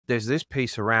there's this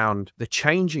piece around the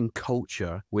changing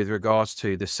culture with regards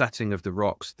to the setting of the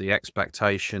rocks, the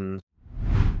expectations,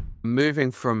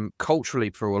 moving from culturally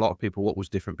for a lot of people, what was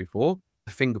different before,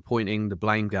 the finger pointing, the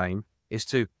blame game, is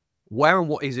to where and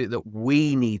what is it that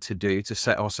we need to do to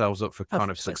set ourselves up for kind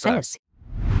of success.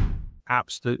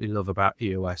 Absolutely love about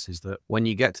EOS is that when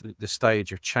you get to the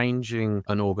stage of changing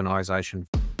an organization,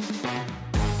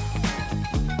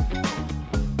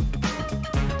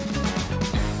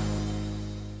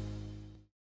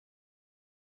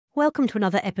 welcome to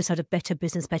another episode of Better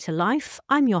Business, Better Life.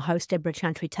 I'm your host, Debra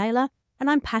Chantry-Taylor, and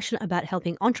I'm passionate about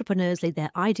helping entrepreneurs lead their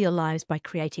ideal lives by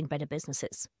creating better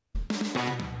businesses.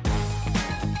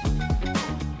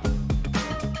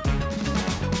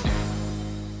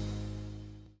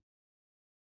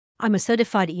 I'm a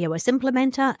certified EOS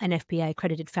implementer, an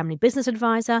FBA-accredited family business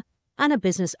advisor, and a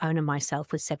business owner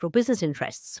myself with several business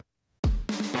interests.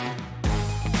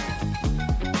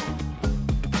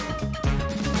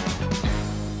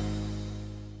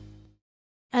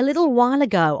 A little while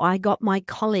ago, I got my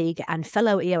colleague and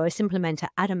fellow EOS implementer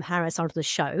Adam Harris onto the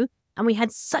show, and we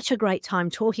had such a great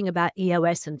time talking about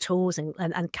EOS and tools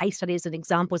and case studies and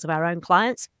examples of our own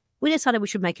clients. We decided we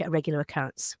should make it a regular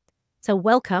occurrence. So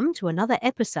welcome to another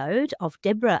episode of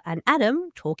Debra and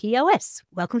Adam Talk EOS.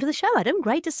 Welcome to the show, Adam.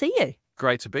 Great to see you.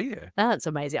 great to be here. That's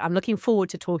amazing. I'm looking forward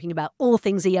to talking about all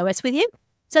things EOS with you.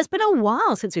 So it's been a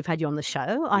while since we've had you on the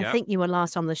show. I think you were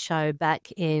last on the show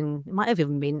back in, it might have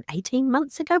even been 18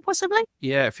 months ago, possibly.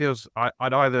 Yeah, it feels,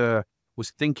 I'd either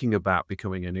was thinking about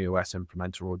becoming an EOS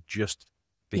implementer or just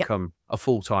become a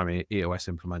full-time EOS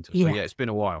implementer. So yeah, it's been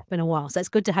a while. Been a while. So it's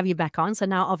good to have you back on. So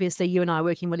now obviously you and I are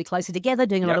working really closely together,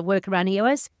 doing a lot of work around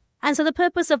EOS. And so the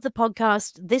purpose of the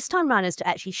podcast this time around is to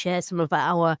actually share some of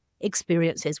our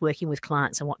experiences working with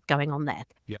clients and what's going on there.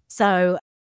 Yeah. So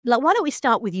why don't we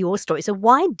start with your story? So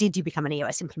why did you become an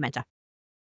EOS implementer?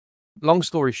 Long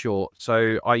story short,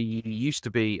 so I used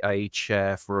to be a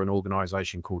chair for an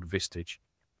organization called Vistage.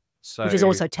 So, which is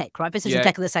also tech, right? Vistage and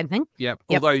tech are the same thing? Yeah.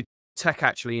 Although tech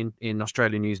actually in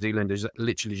Australia and New Zealand is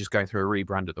literally just going through a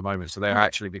rebrand at the moment. So they're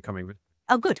actually becoming...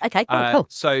 Oh, good. Okay, cool.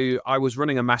 So I was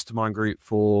running a mastermind group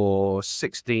for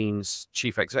 16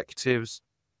 chief executives.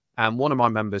 And one of my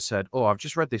members said, oh, I've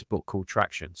just read this book called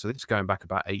Traction. So this is going back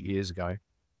about 8 years ago.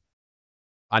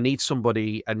 I need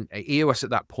somebody, and EOS at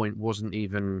that point wasn't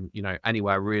even,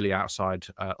 anywhere really outside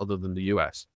other than the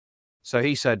US. So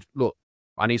he said, look,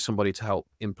 I need somebody to help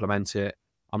implement it.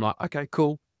 I'm like, okay,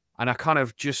 cool. And I kind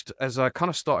of as I kind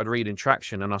of started reading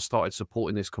Traction and I started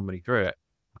supporting this company through it,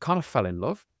 I kind of fell in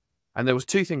love. And there was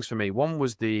two things for me. One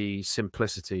was the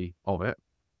simplicity of it.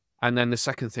 And then the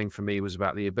second thing for me was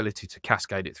about the ability to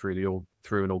cascade it through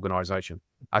an organization.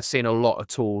 I'd seen a lot of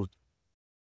tools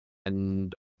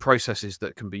and processes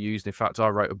that can be used. In fact, I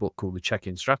wrote a book called The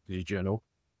Check-In Strategy Journal,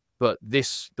 but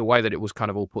the way that it was kind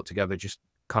of all put together just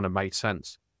kind of made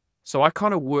sense. So I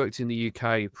kind of worked in the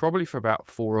UK probably for about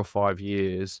 4 or 5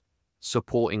 years,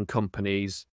 supporting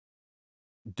companies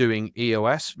doing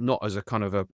EOS, not as a kind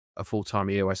of a full-time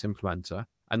EOS implementer.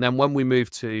 And then when we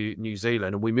moved to New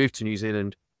Zealand, and we moved to New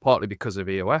Zealand partly because of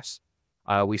EOS,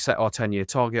 we set our 10-year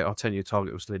target. Our 10-year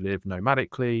target was to live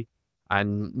nomadically.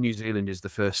 And New Zealand is the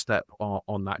first step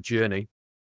on that journey.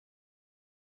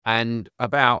 And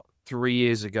about 3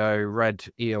 years ago, read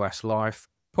EOS Life,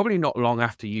 probably not long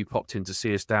after you popped in to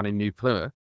see us down in New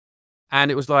Plymouth. And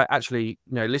it was like, actually,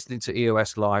 listening to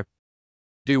EOS Live,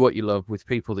 do what you love with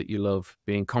people that you love,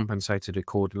 being compensated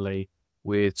accordingly,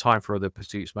 with time for other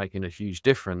pursuits making a huge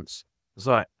difference. It's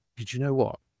like, did you know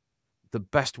what? The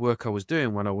best work I was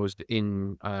doing when I was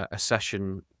in a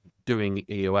session doing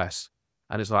EOS.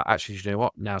 And it's like, actually, you know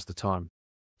what? Now's the time.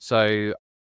 So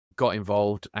got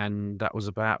involved, and that was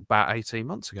about 18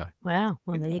 months ago. Wow.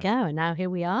 Well, there you go. And now here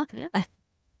we are.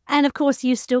 And of course,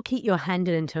 you still keep your hand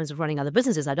in terms of running other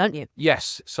businesses, don't you?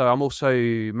 Yes. So I'm also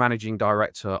managing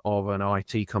director of an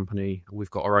IT company. We've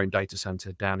got our own data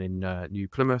center down in New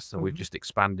Plymouth, and we've just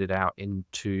expanded out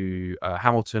into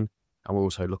Hamilton. And we're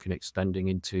also looking at extending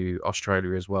into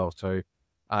Australia as well. So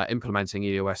implementing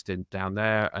EOS down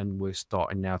there, and we're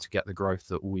starting now to get the growth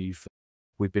that we've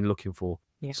been looking for.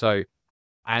 Yeah. So,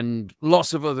 and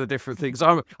lots of other different things.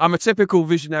 I'm a typical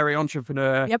visionary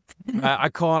entrepreneur. Yep. I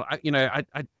can't,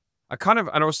 I kind of,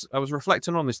 and I was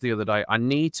reflecting on this the other day. I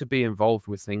need to be involved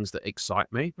with things that excite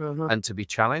me and to be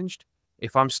challenged.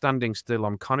 If I'm standing still,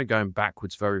 I'm kind of going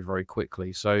backwards very, very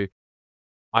quickly. So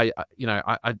I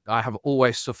have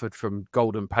always suffered from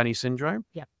golden penny syndrome.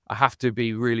 Yeah. I have to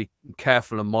be really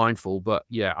careful and mindful, but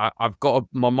yeah,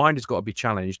 my mind has got to be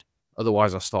challenged.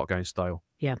 Otherwise I start going stale.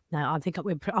 Yeah. No, I think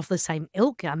we're off the same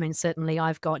ilk. I mean, certainly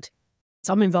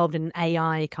I'm involved in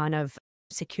AI kind of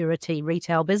security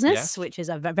retail business, which is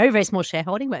a very, very small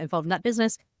shareholding. We're involved in that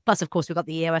business. Plus, of course, we've got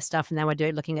the EOS stuff, and now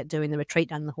we're looking at doing the retreat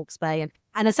down in the Hawke's Bay.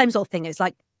 And the same sort of thing. It's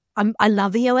like, I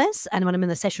love EOS, and when I'm in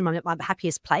the session, I'm at my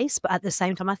happiest place. But at the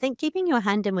same time, I think keeping your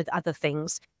hand in with other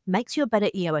things makes you a better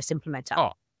EOS implementer.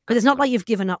 Oh, because it's not like you've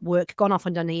given up work, gone off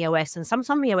and done EOS. And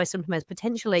some EOS implementers,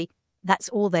 potentially, that's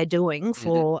all they're doing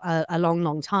for a long,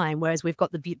 long time. Whereas we've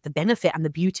got the benefit and the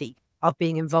beauty of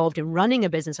being involved in running a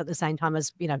business at the same time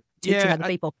as, teaching other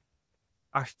people.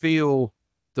 I feel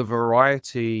the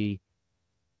variety.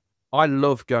 I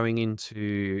love going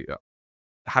into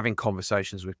having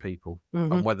conversations with people,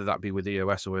 and whether that be with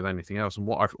EOS or with anything else. And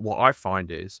what I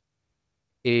find is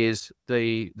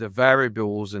the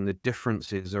variables and the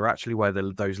differences are actually where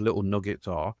those little nuggets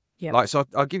are. Yep. Like, so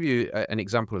I'll give you an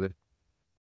example of it.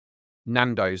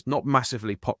 Nando's, not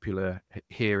massively popular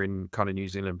here in kind of New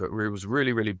Zealand, but it was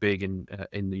really, really big in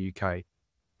the UK.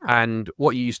 And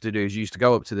what you used to do is you used to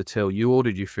go up to the till, you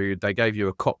ordered your food, they gave you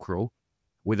a cockerel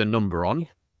with a number on.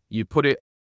 You put it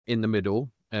in the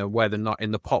middle, in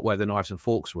the pot where the knives and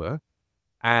forks were,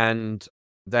 and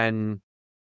then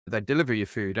they deliver your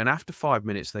food. And after 5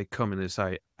 minutes, they come and they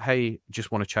say, "Hey,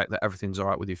 just want to check that everything's all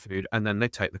right with your food," and then they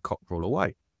take the cockerel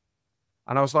away.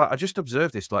 And I was like, I just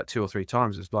observed this like 2 or 3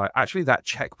 times. It's like actually that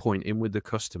checkpoint in with the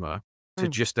customer to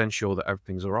just ensure that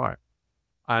everything's all right.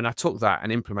 And I took that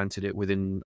and implemented it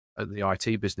within the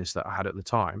IT business that I had at the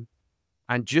time.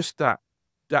 And just that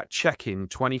check-in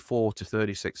 24 to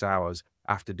 36 hours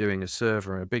after doing a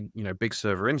server, a big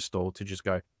server install, to just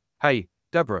go, "Hey,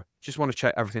 Deborah, just want to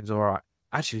check everything's all right.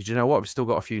 Actually, do you know what? We've still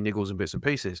got a few niggles and bits and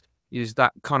pieces." Is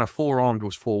that kind of forearmed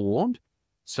was forewarned.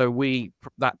 So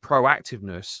that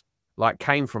proactiveness like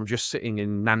came from just sitting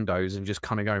in Nando's and just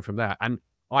kind of going from there. And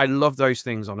I love those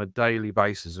things on a daily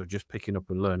basis of just picking up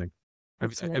and learning.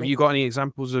 Have you got any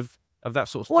examples of that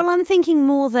sort of stuff? Well, I'm thinking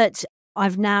more that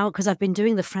because I've been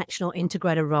doing the fractional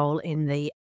integrator role in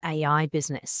the AI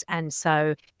business. And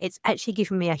so it's actually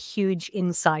given me a huge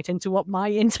insight into what my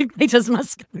integrators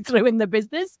must go through in the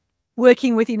business,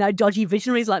 working with, dodgy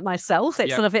visionaries like myself.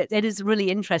 It's it is really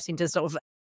interesting to sort of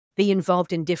be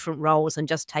involved in different roles and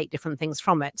just take different things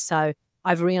from it. So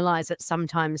I've realized that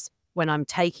sometimes when I'm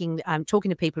talking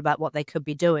to people about what they could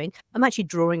be doing, I'm actually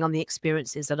drawing on the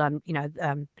experiences that I'm,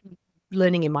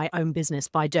 learning in my own business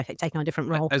by taking on a different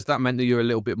role. Has that meant that you're a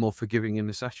little bit more forgiving in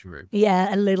the session room?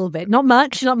 Yeah, a little bit. Not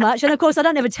much. And of course, I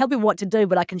don't ever tell people what to do,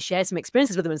 but I can share some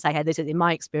experiences with them and say, "Hey, this is in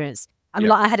my experience." I mean,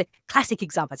 like I had a classic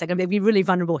example. So I'm going to be really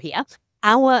vulnerable here.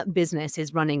 Our business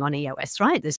is running on EOS,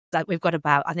 right? We've got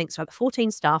about, I think,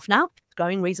 14 staff now,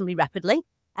 growing reasonably rapidly.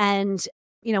 And,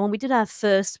 when we did our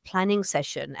first planning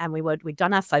session and we'd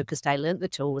done our focus day, learned the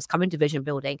tools, come into vision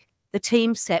building, the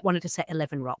team wanted to set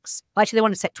 11 rocks. Well, actually, they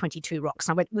wanted to set 22 rocks.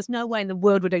 And I went, "There's no way in the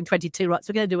world we're doing 22 rocks.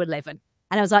 We're going to do 11.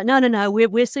 And I was like, no,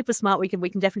 we're super smart. We can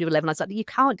definitely do 11. I was like, "You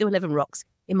can't do 11 rocks."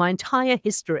 In my entire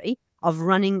history of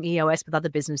running EOS with other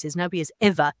businesses, nobody has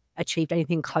ever achieved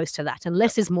anything close to that. And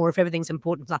less is more. If everything's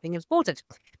important, nothing is important.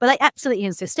 But they absolutely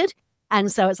insisted.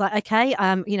 And so it's like, okay,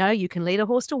 you can lead a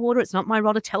horse to water. It's not my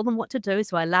role to tell them what to do.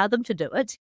 So I allow them to do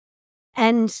it.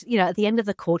 And, at the end of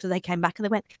the quarter, they came back and they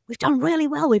went, "We've done really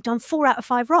well. We've done 4 out of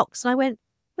 5 rocks." And I went,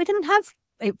 "We didn't have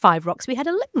 5 rocks. We had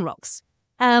 11 rocks."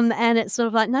 And it's sort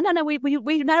of like, no,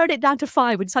 we narrowed it down to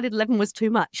 5. We decided 11 was too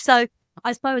much. So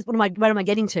I suppose, where am I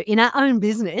getting to? In our own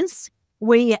business,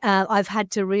 I've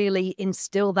had to really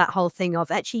instill that whole thing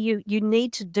of actually you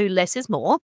need to do less is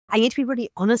more. And you need to be really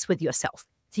honest with yourself.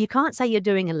 So you can't say you're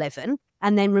doing 11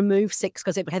 and then remove 6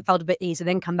 because it felt a bit easy,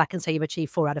 then come back and say you've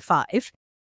achieved 4 out of 5.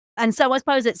 And so I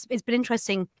suppose it's been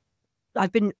interesting.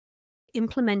 I've been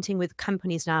implementing with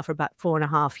companies now for about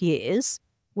 4.5 years.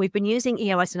 We've been using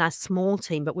EOS in our small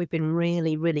team, but we've been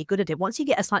really, really good at it. Once you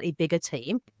get a slightly bigger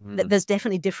team, there's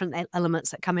definitely different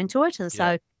elements that come into it. And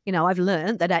so, I've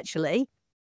learned that actually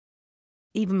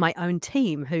even my own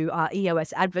team who are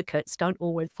EOS advocates don't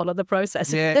always follow the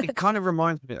process. Yeah, it kind of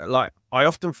reminds me, like, I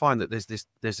often find that there's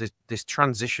this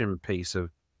transition piece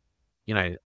of,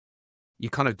 you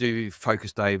kind of do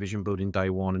focus day, vision building day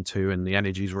 1 and 2, and the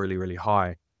energy is really, really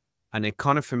high. And it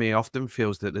kind of, for me, often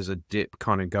feels that there's a dip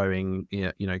kind of going,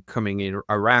 coming in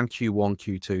around Q1,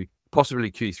 Q2,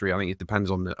 possibly Q3. I think it depends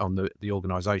on the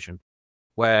organization,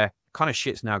 where kind of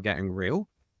shit's now getting real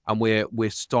and we're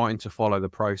starting to follow the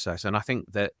process. And I think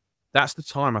that's the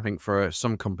time, I think, for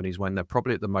some companies when they're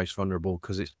probably at the most vulnerable,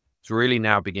 because it's really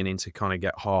now beginning to kind of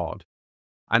get hard.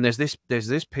 And there's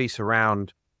this piece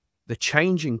around the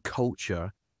changing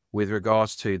culture with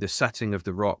regards to the setting of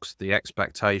the rocks, the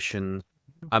expectation,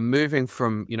 and moving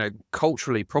from,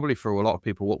 culturally, probably for a lot of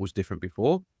people, what was different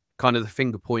before, kind of the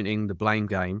finger pointing, the blame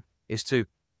game, is to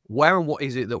where and what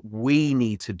is it that we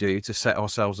need to do to set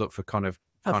ourselves up for kind of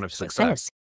success?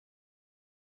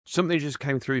 Something just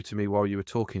came through to me while you were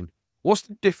talking. What's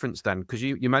the difference then? Because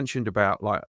you mentioned about,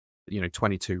 like,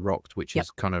 22 rocked, which is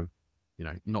kind of,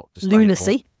 not sustainable.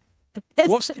 Lunacy.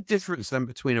 What's the difference then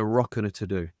between a rock and a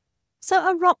to-do? So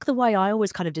a rock, the way I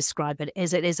always kind of describe it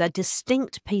is a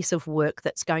distinct piece of work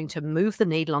that's going to move the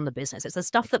needle on the business. It's the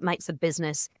stuff that makes the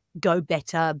business go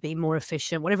better, be more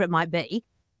efficient, whatever it might be.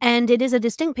 And it is a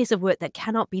distinct piece of work that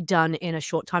cannot be done in a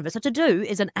short time. So to do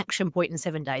is an action point in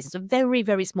 7 days. It's a very,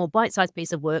 very small bite-sized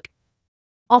piece of work,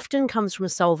 often comes from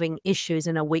solving issues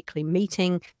in a weekly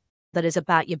meeting that is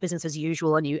about your business as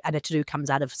usual, and a to-do comes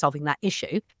out of solving that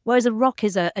issue. Whereas a rock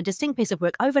is a distinct piece of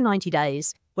work over 90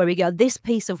 days where we go, this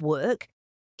piece of work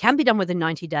can be done within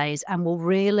 90 days and will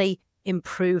really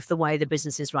improve the way the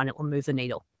business is run. It will move the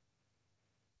needle.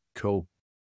 Cool.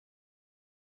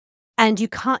 And you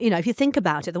can't, if you think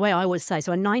about it, the way I always say,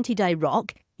 so a 90-day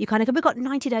rock, you kind of go, we've got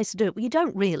 90 days to do it. Well, you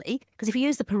don't really, because if you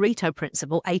use the Pareto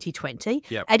principle, 80-20,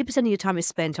 80% of your time is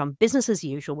spent on business as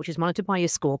usual, which is monitored by your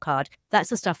scorecard.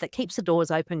 That's the stuff that keeps the doors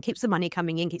open, keeps the money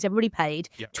coming in, keeps everybody paid.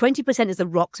 20% is the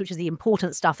rocks, which is the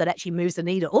important stuff that actually moves the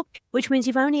needle, which means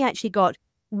you've only actually got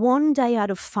 1 day out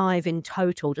of 5 in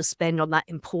total to spend on that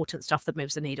important stuff that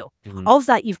moves the needle. Of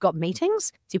that, you've got meetings.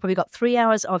 So you've probably got 3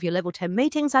 hours of your level 10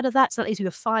 meetings out of that. So that leaves you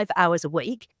with 5 hours a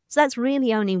week. So that's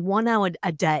really only 1 hour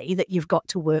a day that you've got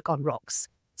to work on rocks.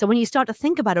 So when you start to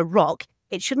think about a rock,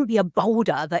 it shouldn't be a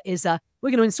boulder that is we're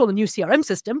going to install a new CRM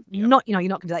system. Not, you're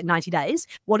not going to do that in 90 days.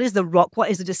 What is the rock? What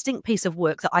is a distinct piece of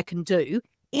work that I can do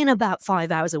in about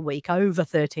 5 hours a week over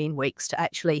 13 weeks to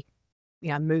actually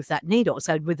move that needle?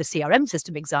 So with the CRM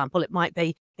system example, it might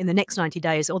be in the next 90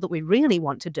 days, all that we really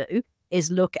want to do is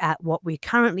look at what we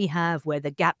currently have, where the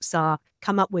gaps are,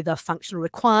 come up with our functional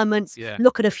requirements,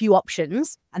 look at a few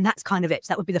options, and that's kind of it.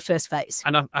 So that would be the first phase.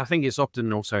 And I think it's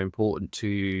often also important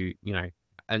to,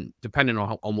 and depending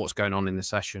on what's going on in the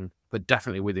session, but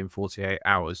definitely within 48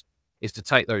 hours, is to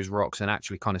take those rocks and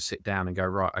actually kind of sit down and go,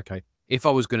 right, okay, if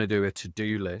I was going to do a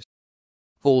to-do list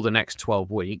for the next 12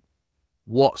 weeks,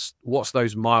 what's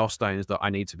those milestones that I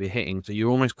need to be hitting? So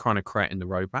you're almost kind of creating the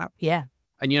roadmap. Yeah.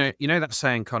 And that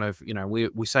saying kind of,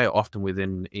 we say it often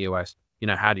within EOS,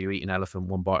 how do you eat an elephant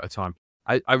one bite at a time?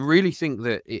 I really think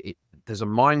that there's a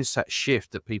mindset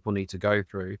shift that people need to go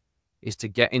through, is to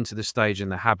get into the stage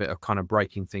and the habit of kind of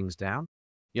breaking things down.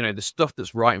 The stuff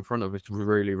that's right in front of us is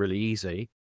really, really easy.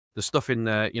 The stuff in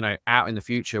the, out in the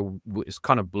future is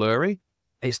kind of blurry.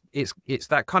 It's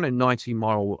that kind of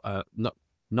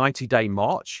 90-day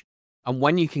march. And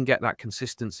when you can get that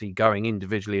consistency going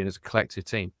individually and as a collective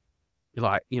team,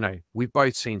 like, we've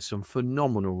both seen some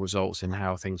phenomenal results in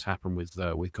how things happen with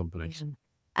companies.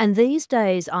 And these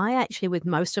days, I actually, with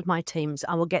most of my teams,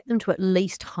 I will get them to at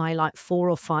least highlight 4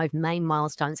 or 5 main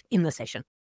milestones in the session.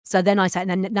 So then I say, and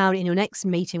then now in your next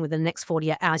meeting within the next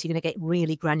 48 hours, you're going to get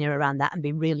really granular around that and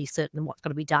be really certain what's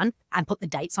going to be done and put the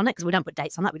dates on it, because we don't put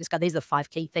dates on that. We just go, these are the 5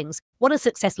 key things. What does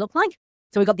success look like?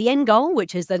 So we've got the end goal,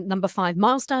 which is the number 5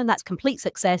 milestone. That's complete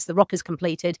success. The rock is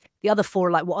completed. The other 4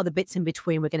 are like, what are the bits in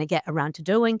between we're going to get around to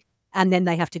doing? And then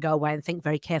they have to go away and think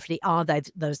very carefully, are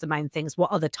those the main things?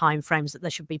 What are the time frames that they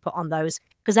should be put on those?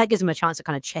 Because that gives them a chance to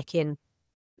kind of check in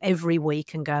every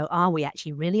week and go, are we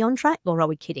actually really on track, or are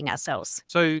we kidding ourselves?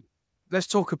 So let's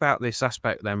talk about this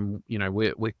aspect then.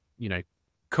 We're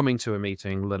coming to a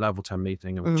meeting, the level 10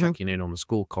 meeting, and we're checking in on the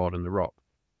scorecard and the rock.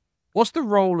 What's the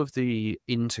role of the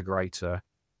integrator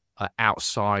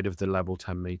outside of the level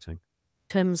 10 meeting?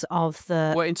 In terms of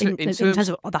the in terms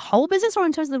of the whole business, or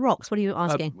in terms of the rocks? What are you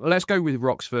asking? Let's go with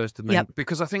rocks first, and then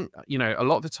because I think a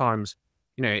lot of the times,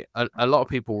 a lot of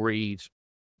people read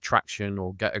Traction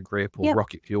or Get a Grip or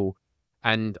Rocket Fuel,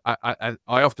 and I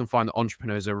often find that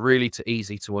entrepreneurs are really too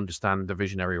easy to understand the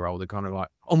visionary role. They're kind of like,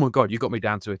 oh my god, you got me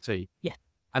down to a T. Yeah.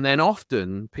 And then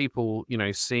often people,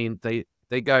 seeing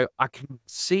they go, I can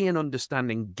see and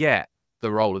understand and get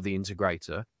the role of the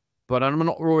integrator, but I'm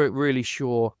not really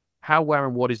sure how, where,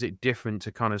 and what is it different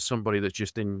to kind of somebody that's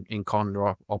just in kind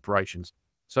of operations.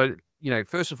 So,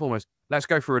 first and foremost, let's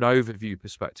go for an overview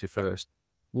perspective first.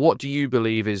 What do you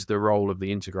believe is the role of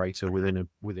the integrator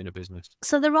within a business?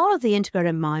 So the role of the integrator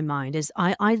in my mind is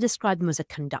I describe them as a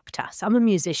conductor. So I'm a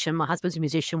musician. My husband's a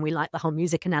musician. We like the whole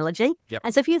music analogy. Yep.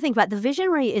 And so if you think about the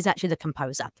visionary is actually the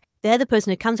composer. They're the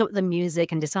person who comes up with the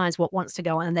music and decides what wants to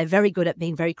go on. And they're very good at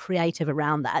being very creative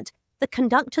around that. The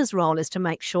conductor's role is to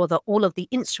make sure that all of the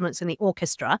instruments in the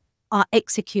orchestra are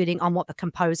executing on what the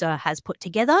composer has put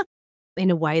together in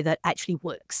a way that actually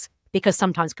works. Because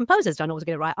sometimes composers don't always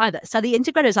get it right either. So the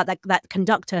integrator is like that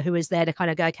conductor who is there to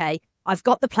kind of go, okay, I've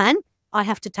got the plan. I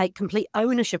have to take complete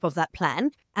ownership of that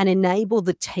plan and enable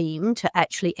the team to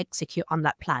actually execute on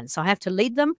that plan. So I have to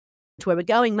lead them to where we're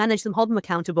going, manage them, hold them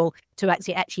accountable to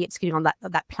actually executing on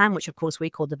that plan, which of course we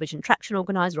call the Vision Traction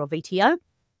Organizer or VTO.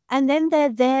 And then they're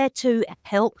there to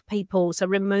help people, so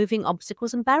removing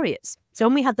obstacles and barriers. So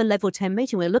when we had the level 10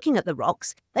 meeting, we were looking at the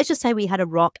rocks. Let's just say we had a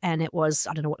rock and it was,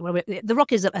 I don't know, the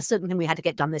rock is a certain thing we had to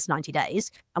get done this 90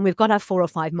 days. And we've got our 4 or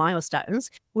 5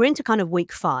 milestones. We're into kind of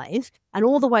week 5. And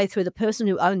all the way through, the person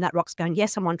who owned that rock's going,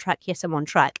 yes, I'm on track. Yes, I'm on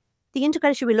track. The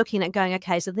integrator should be looking at going,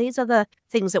 okay, so these are the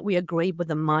things that we agreed with,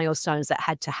 the milestones that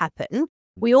had to happen.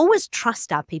 We always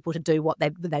trust our people to do what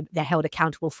they're held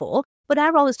accountable for, but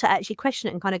our role is to actually question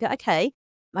it and kind of go, okay,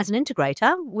 as an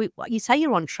integrator, you say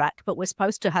you're on track, but we're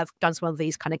supposed to have done some of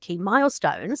these kind of key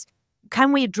milestones.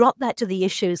 Can we drop that to the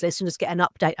issues list and just get an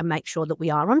update and make sure that we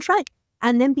are on track,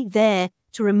 and then be there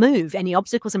to remove any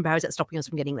obstacles and barriers that's stopping us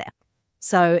from getting there?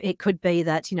 So it could be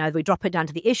that, we drop it down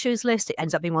to the issues list. It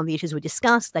ends up being one of the issues we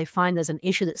discussed. They find there's an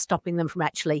issue that's stopping them from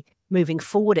actually moving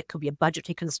forward. It could be a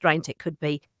budgetary constraint. It could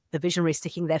be the visionary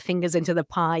sticking their fingers into the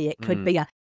pie. It could be a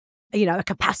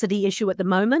capacity issue at the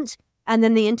moment. And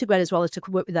then the integrator as well is to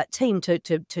work with that team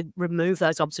to remove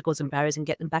those obstacles and barriers and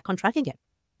get them back on track again.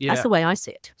 Yeah. That's the way I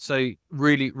see it. So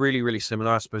really, really, really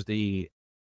similar. I suppose the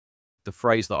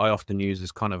phrase that I often use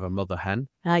is kind of a mother hen.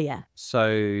 Oh, yeah.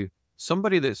 So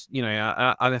somebody that's,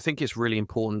 I think it's really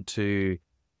important to,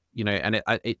 and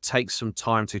it takes some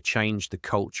time to change the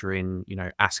culture in,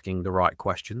 asking the right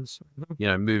questions,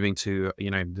 moving to,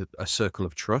 a circle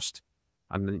of trust.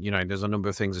 And, there's a number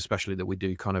of things, especially that we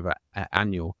do kind of at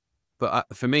annual.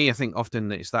 But for me, I think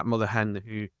often it's that mother hen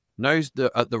who knows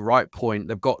that at the right point,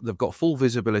 they've got full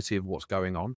visibility of what's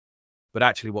going on, but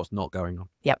actually what's not going on.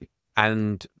 Yep.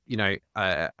 And,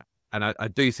 and I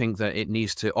do think that it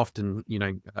needs to often,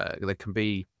 there can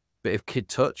be a bit of kid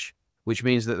touch, which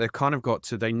means that they've kind of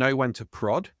they know when to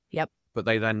prod. Yep. But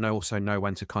they then also know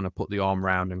when to kind of put the arm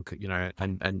around and,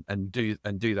 and do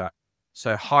that.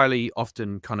 So highly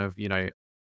often kind of,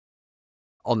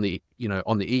 on the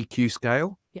EQ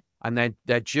scale. Yep. And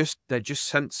they're just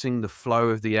sensing the flow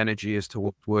of the energy as to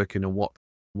what's working and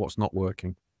what's not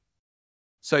working.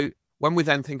 So when we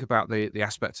then think about the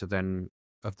aspects of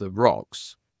the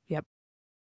rocks, yep,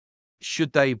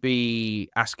 should they be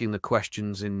asking the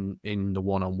questions in the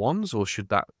one-on-ones, or should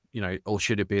that, or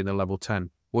should it be in the level 10?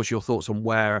 What's your thoughts on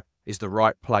where is the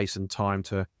right place and time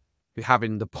to be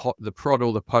having the prod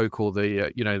or the poke or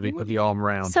the arm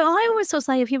round? So I always sort of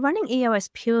say, if you're running EOS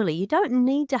purely, you don't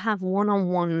need to have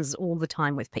one-on-ones all the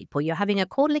time with people. You're having a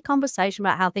quarterly conversation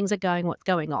about how things are going, what's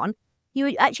going on.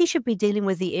 You actually should be dealing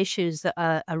with the issues that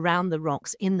are around the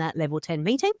rocks in that level 10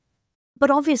 meeting. But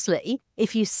obviously,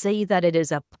 if you see that it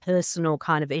is a personal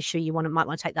kind of issue, you might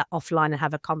want to take that offline and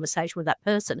have a conversation with that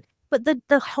person. But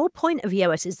the whole point of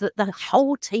EOS is that the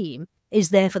whole team is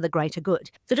there for the greater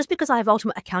good. So just because I have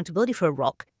ultimate accountability for a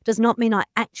rock does not mean I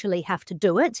actually have to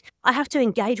do it. I have to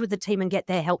engage with the team and get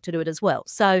their help to do it as well.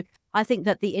 So I think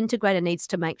that the integrator needs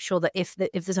to make sure that if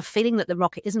there's a feeling that the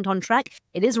rock isn't on track,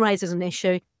 it is raised as an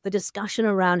issue. The discussion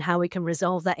around how we can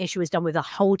resolve that issue is done with the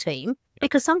whole team,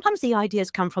 because sometimes the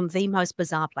ideas come from the most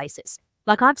bizarre places.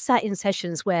 Like I've sat in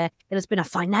sessions where it has been a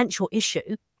financial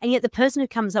issue, and yet the person who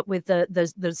comes up with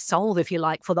the solve, if you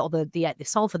like, for the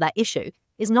solve for that issue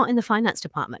is not in the finance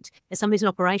department. It's somebody who's in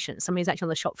operations, somebody who's actually on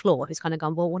the shop floor who's kind of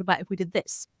gone, well, what about if we did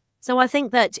this? So I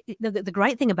think that the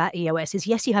great thing about EOS is,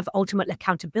 yes, you have ultimate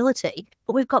accountability,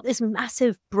 but we've got this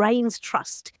massive brains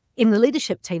trust in the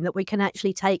leadership team that we can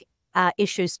actually take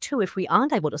issues to if we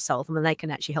aren't able to solve them, and they can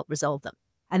actually help resolve them.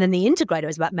 And then the integrator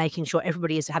is about making sure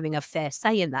everybody is having a fair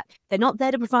say in that. They're not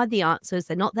there to provide the answers.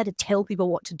 They're not there to tell people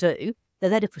what to do. They're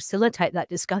there to facilitate that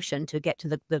discussion to get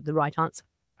to the right answer.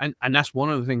 And that's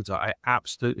one of the things that I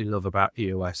absolutely love about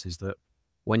EOS is that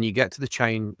when you get to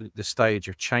the stage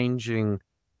of changing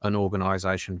an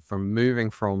organization from moving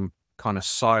from kind of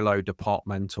silo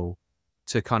departmental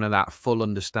to kind of that full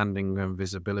understanding and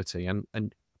visibility. And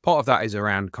part of that is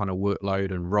around kind of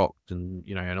workload and rocked and,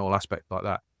 and all aspects like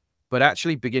that. But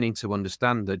actually beginning to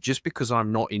understand that just because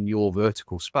I'm not in your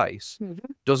vertical space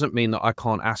doesn't mean that I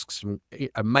can't ask some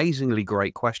amazingly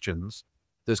great questions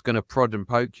that's going to prod and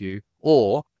poke you,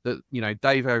 or that,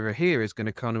 Dave over here is going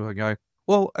to kind of go,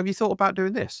 well, have you thought about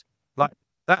doing this? Like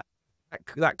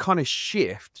that kind of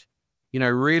shift,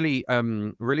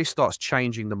 really starts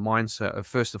changing the mindset of,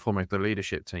 first and foremost, the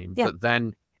leadership team, but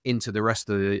then into the rest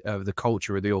of the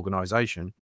culture of the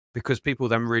organization, because people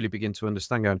then really begin to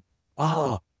understand going,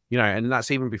 and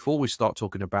that's even before we start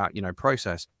talking about,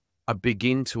 process. I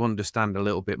begin to understand a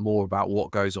little bit more about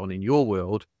what goes on in your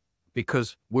world,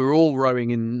 because we're all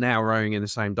rowing in the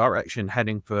same direction,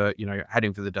 heading for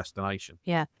the destination.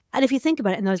 Yeah. And if you think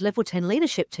about it, in those level 10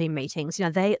 leadership team meetings,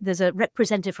 there's a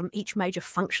representative from each major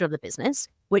function of the business,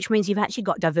 which means you've actually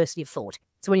got diversity of thought.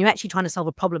 So when you're actually trying to solve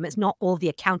a problem, it's not all the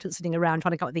accountants sitting around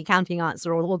trying to come up with the accounting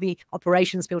answer, or all the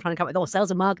operations people trying to come up with, or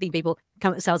sales and marketing people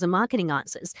come up with sales and marketing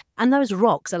answers. And those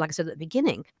rocks, like I said at the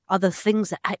beginning, are the things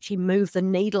that actually move the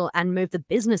needle and move the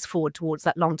business forward towards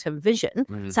that long-term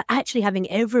vision. So actually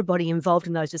having everybody involved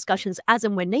in those discussions as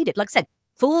and when needed, like I said,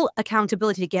 full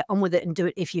accountability to get on with it and do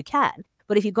it if you can.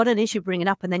 But if you've got an issue, bring it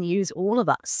up, and then use all of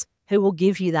us who will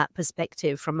give you that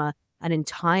perspective from an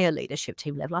entire leadership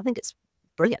team level. I think it's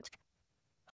brilliant.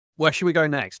 Where should we go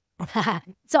next?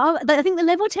 So I think the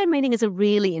level 10 meeting is a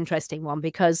really interesting one,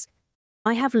 because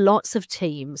I have lots of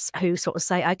teams who sort of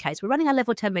say, okay, so we're running our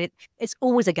level 10 meeting. It's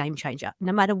always a game changer,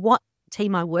 no matter what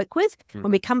team I work with.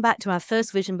 When we come back to our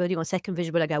first vision building or second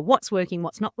vision building, I go, what's working,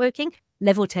 what's not working?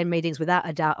 Level 10 meetings, without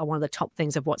a doubt, are one of the top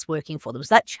things of what's working for them.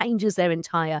 So that changes their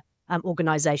entire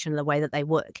organization and the way that they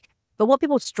work. But what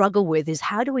people struggle with is,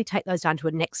 how do we take those down to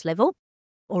a next level,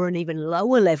 or an even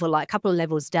lower level, like a couple of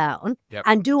levels down? Yep.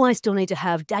 And do I still need to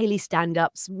have daily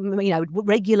stand-ups,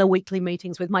 regular weekly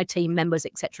meetings with my team members,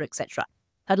 et cetera, et cetera?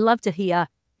 I'd love to hear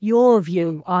your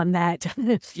view on that.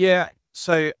 Yeah.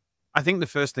 So I think the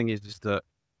first thing is that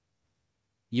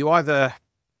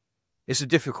it's a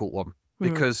difficult one,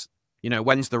 because,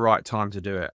 when's the right time to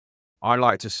do it? I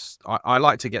like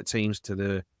to get teams to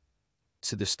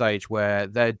the stage where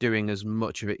they're doing as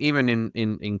much of it, even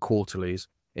in quarterlies.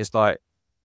 It's like,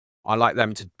 I like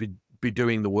them to be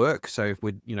doing the work. So if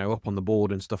we're, up on the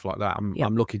board and stuff like that,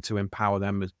 I'm looking to empower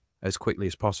them as quickly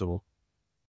as possible.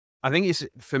 I think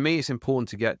for me, it's important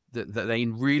to get that they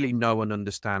really know and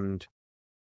understand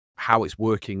how it's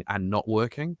working and not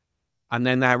working. And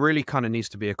then there really kind of needs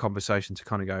to be a conversation to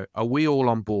kind of go, are we all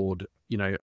on board?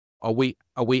 Are we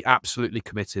absolutely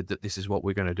committed that this is what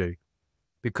we're going to do?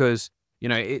 Because,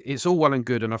 it's all well and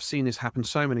good. And I've seen this happen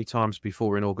so many times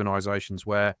before in organizations,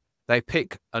 where they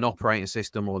pick an operating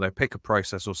system, or they pick a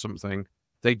process or something.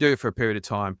 They do it for a period of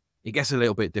time. It gets a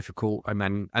little bit difficult, and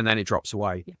then it drops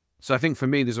away. Yeah. So I think for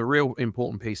me, there's a real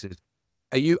important piece is,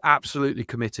 are you absolutely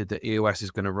committed that EOS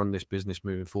is going to run this business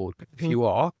moving forward? If you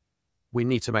are, we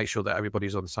need to make sure that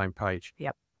everybody's on the same page.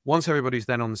 Yep. Once everybody's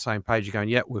then on the same page, you're going,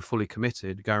 yeah, we're fully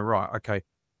committed. Going, right, okay,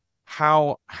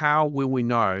 how will we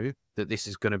know that this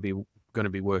is going to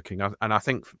be working? And I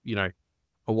think,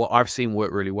 what I've seen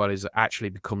work really well is it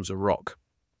actually becomes a rock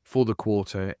for the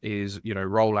quarter is,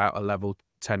 roll out a level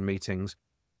 10 meetings,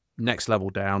 next level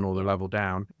down, or the level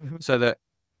down, so that,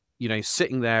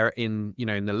 sitting there in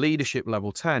the leadership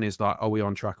level 10 is like, are we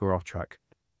on track or off track?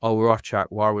 Oh, we're off track.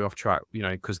 Why are we off track?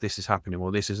 Because this is happening,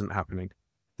 or this isn't happening.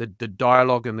 The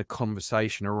dialogue and the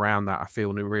conversation around that, I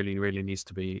feel, really, really needs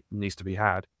to be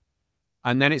had.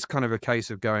 And then it's kind of a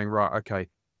case of going, right, okay,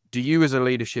 do you as a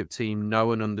leadership team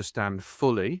know and understand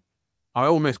fully? I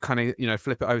almost kind of,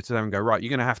 flip it over to them and go, right, you're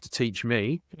going to have to teach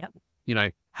me,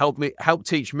 help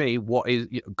teach me what is,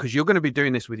 because you're going to be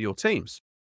doing this with your teams.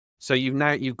 So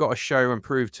you've got to show and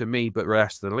prove to me, but the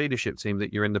rest of the leadership team,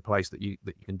 that you're in the place that you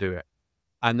can do it.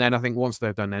 And then I think once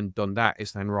they've done that,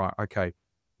 it's then, right, okay,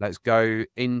 let's do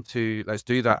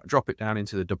that, drop it down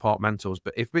into the departmentals.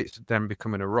 But if it's then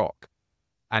becoming a rock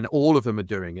and all of them are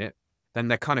doing it, then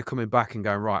they're kind of coming back and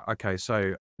going, right, okay,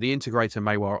 so the integrator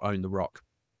may well own the rock.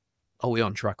 Are we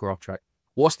on track or off track?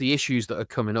 What's the issues that are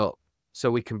coming up? So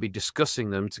we can be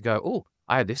discussing them to go, oh,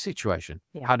 I had this situation.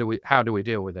 Yeah. How do we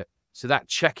deal with it? So that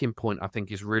check-in point, I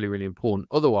think, is really, really important.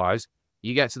 Otherwise,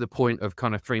 you get to the point of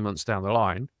kind of 3 months down the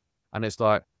line, and it's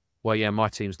like, well, yeah, my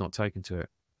team's not taken to it.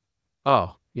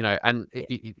 Oh, and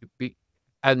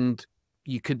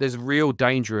there's real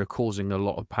danger of causing a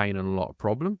lot of pain and a lot of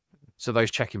problem. So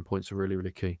those check-in points are really,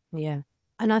 really key. Yeah.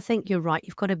 And I think you're right.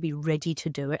 You've got to be ready to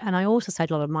do it. And I also say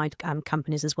to a lot of my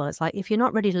companies as well, it's like, if you're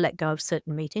not ready to let go of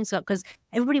certain meetings, because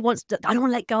everybody wants to, I don't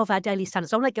want to let go of our daily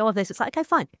standards, I don't want to let go of this. It's like, okay,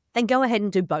 fine. Then go ahead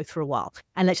and do both for a while.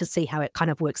 And let's just see how it kind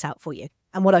of works out for you.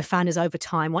 And what I've found is, over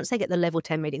time, once they get the level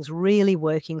 10 meetings really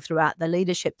working throughout the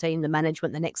leadership team, the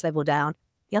management, the next level down,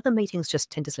 the other meetings just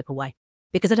tend to slip away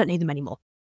because I don't need them anymore.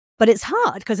 But it's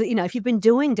hard because, if you've been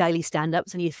doing daily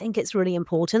stand-ups and you think it's really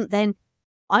important, then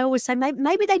I always say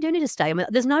maybe they do need to stay. I mean,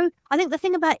 I think the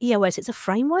thing about EOS, it's a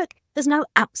framework. There's no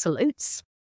absolutes.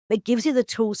 It gives you the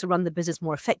tools to run the business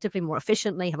more effectively, more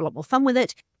efficiently, have a lot more fun with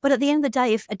it. But at the end of the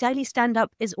day, if a daily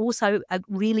stand-up is also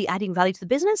really adding value to the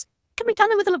business, it can be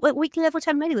done with a weekly level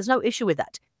 10 meeting. There's no issue with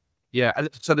that. Yeah.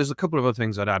 So there's a couple of other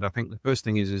things I'd add. I think the first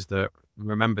thing is that,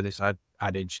 remember this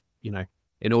adage,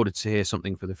 in order to hear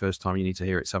something for the first time, you need to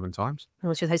hear it 7 times.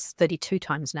 Which is 32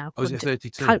 times now. Oh, is it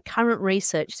 32? Current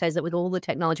research says that with all the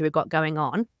technology we've got going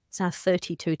on, it's now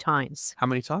 32 times. How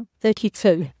many times?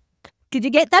 32. Did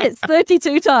you get that? It's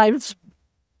 32 times.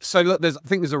 So look, I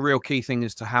think there's a real key thing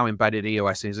as to how embedded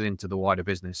EOS is into the wider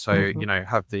business. So, you know,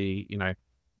 have the, you know,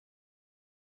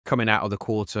 coming out of the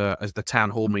quarter as the town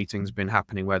hall meeting's been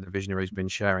happening where the visionary's been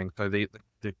sharing. So the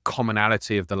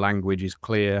commonality of the language is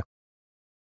clear.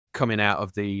 Coming out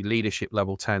of the leadership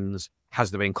level 10s, has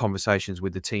there been conversations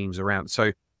with the teams around?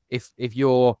 So if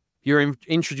you're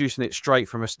introducing it straight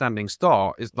from a standing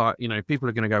start, it's like, you know, people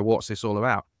are going to go, what's this all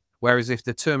about? Whereas if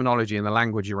the terminology and the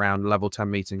language around level 10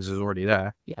 meetings is already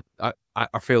there,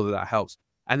 I feel that helps.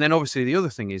 And then obviously the other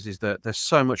thing is that there's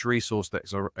so much resource that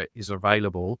is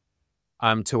available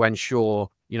to ensure,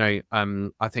 you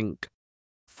know, I think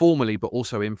formally, but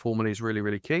also informally is really,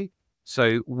 really key.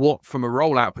 So what, from a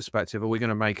rollout perspective, are we going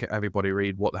to make everybody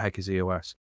read what the heck is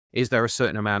EOS? Is there a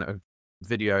certain amount of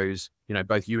videos? You know,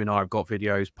 both you and I have got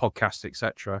videos, podcasts,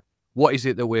 etc. What is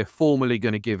it that we're formally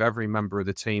going to give every member of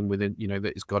the team within, you know,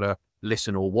 that has got to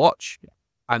listen or watch?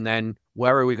 And then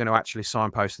where are we going to actually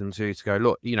signpost them to go,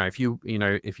 look, you know,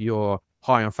 if you're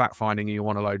high on fact finding and you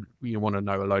want to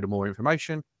know a load of more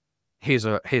information, here's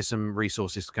some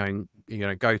resources to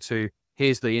go to.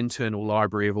 Here's the internal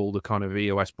library of all the kind of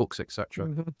EOS books,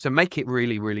 etc. So make it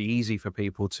really, really easy for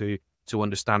people to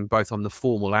understand both on the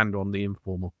formal and on the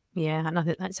informal. Yeah, and I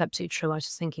think that's absolutely true. I was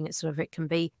just thinking it can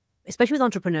be, especially with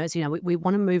entrepreneurs, you know, we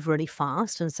want to move really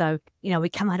fast. And so, you know, we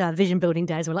come out our vision building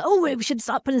days, we're like, oh, we should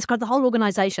start putting this across the whole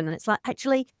organization. And it's like,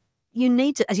 actually, you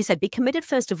need to, as you said, be committed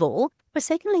first of all. But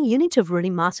secondly, you need to have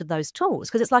really mastered those tools.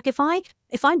 Because it's like if I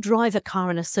drive a car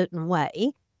in a certain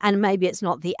way, and maybe it's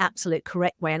not the absolute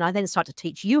correct way, and I then start to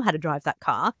teach you how to drive that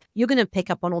car, you're going to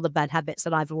pick up on all the bad habits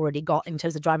that I've already got in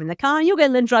terms of driving the car, and you're going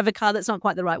to learn to drive a car that's not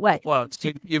quite the right way. Well,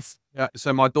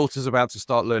 so my daughter's about to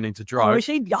start learning to drive. Oh, is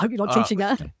she? I hope you're not teaching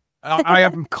her. I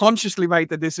have consciously made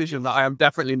the decision that I am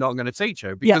definitely not going to teach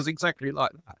her because exactly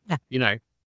like that, you know,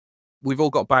 we've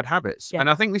all got bad habits. And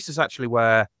I think this is actually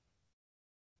where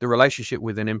the relationship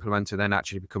with an implementer then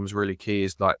actually becomes really key,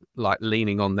 is like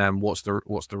leaning on them. What's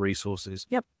the resources?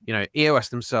 You know, EOS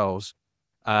themselves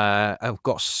have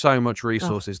got so much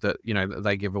resources that, you know, that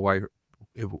they give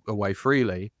away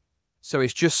freely. So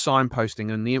it's just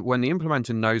signposting. And when the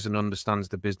implementer knows and understands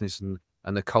the business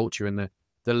and the culture and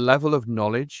the level of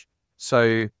knowledge.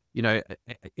 So, you know,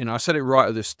 I said it right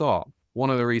at the start. One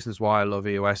of the reasons why I love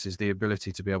EOS is the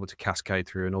ability to be able to cascade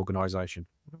through an organization.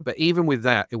 But even with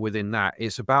that, within that,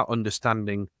 it's about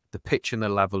understanding the pitch and the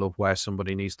level of where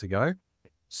somebody needs to go.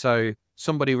 So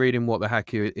somebody reading what the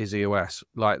heck is EOS,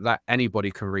 like that, anybody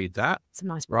can read that. It's a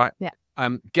nice book. Right?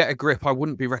 Yeah. Get a grip. I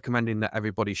wouldn't be recommending that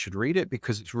everybody should read it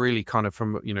because it's really kind of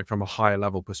from a higher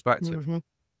level perspective.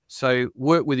 So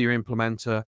work with your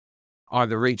implementer.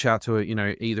 Either reach out to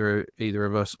either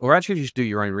of us, or actually just do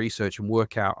your own research and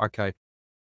work out, okay.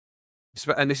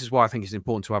 And this is why I think it's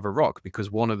important to have a rock, because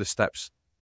one of the steps,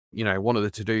 you know, one of the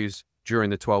to-dos during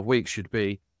the 12 weeks should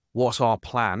be, what's our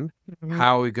plan?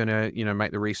 How are we going to, you know,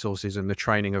 make the resources and the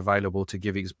training available to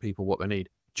give these people what they need?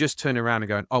 Just turn around and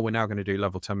go, oh, we're now going to do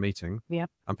level 10 meeting. Yeah.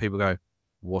 And people go,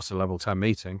 what's a level 10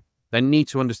 meeting? They need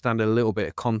to understand a little bit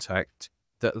of context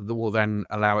that will then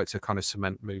allow it to kind of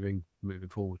cement moving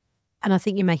forward. And I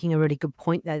think you're making a really good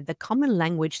point there. The common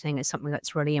language thing is something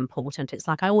that's really important. It's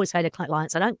like I always say to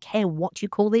clients, I don't care what you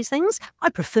call these things. I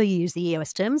prefer you use the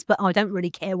EOS terms, but I don't really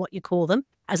care what you call them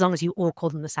as long as you all call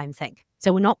them the same thing.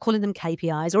 So we're not calling them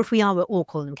KPIs, or if we are, we're all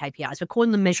calling them KPIs. We're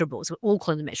calling them measurables. We're all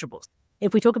calling them measurables.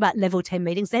 If we talk about level 10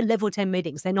 meetings, they're level 10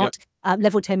 meetings. They're not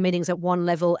level 10 meetings at one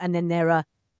level and then they're a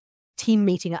team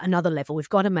meeting at another level. We've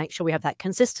got to make sure we have that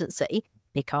consistency,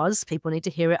 because people need to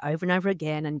hear it over and over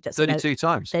again. And just 32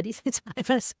 times. 32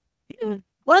 times.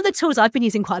 One of the tools I've been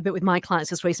using quite a bit with my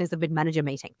clients just recently is the mid-manager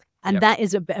meeting. And that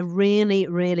is a really,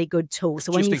 really good tool.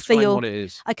 So when just you explain feel, what it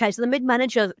is. Okay, so the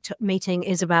mid-manager meeting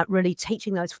is about really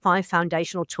teaching those 5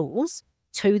 foundational tools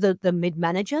to the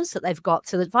mid-managers that they've got.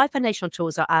 So the 5 foundational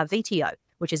tools are our VTO,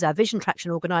 which is our Vision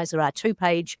Traction Organizer, our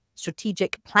 2-page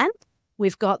strategic plan.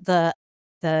 We've got the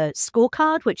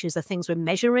scorecard, which is the things we're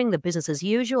measuring, the business as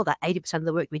usual, that 80% of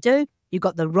the work we do. You've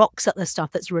got the rocks at the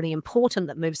stuff that's really important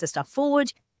that moves the stuff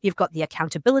forward. You've got the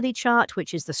accountability chart,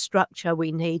 which is the structure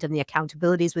we need and the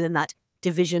accountabilities within that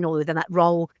division or within that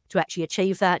role to actually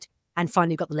achieve that. And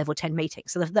finally, you've got the level 10 meeting.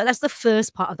 So that's the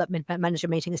first part of that mid-manager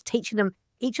meeting, is teaching them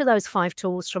each of those 5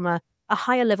 tools from a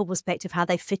higher level perspective, how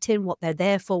they fit in, what they're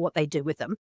there for, what they do with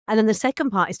them. And then the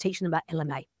second part is teaching them about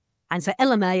LMA. And so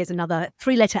LMA is another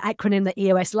 3-letter acronym that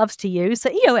EOS loves to use. So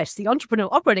EOS, the Entrepreneurial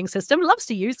Operating System, loves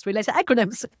to use 3-letter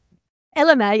acronyms.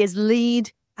 LMA is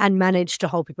lead and manage to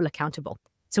hold people accountable.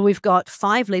 So we've got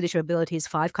 5 leadership abilities,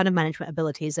 5 kind of management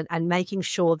abilities, and making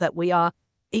sure that we are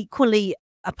equally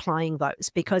applying those,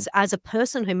 because as a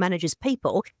person who manages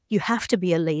people, you have to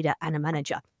be a leader and a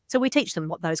manager. So we teach them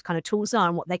what those kind of tools are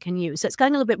and what they can use. So it's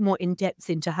going a little bit more in depth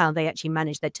into how they actually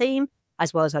manage their team,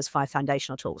 as well as those 5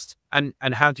 foundational tools. And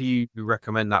how do you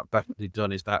recommend that better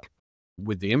done? Is that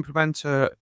with the implementer,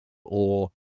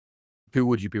 or who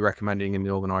would you be recommending in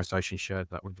the organization shared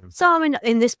that with them? So, I mean,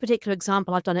 in this particular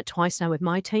example, I've done it twice now with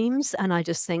my teams, and I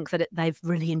just think that they've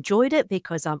really enjoyed it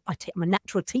because I'm a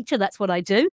natural teacher. That's what I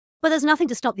do. But there's nothing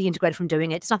to stop the integrator from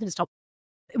doing it. It's nothing to stop.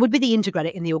 It would be the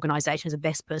integrator in the organization is the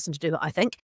best person to do it, I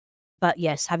think. But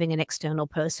yes, having an external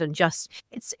person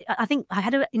I think I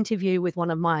had an interview with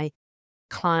one of my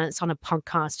clients on a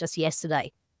podcast just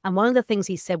yesterday. And one of the things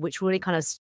he said, which really kind of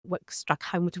struck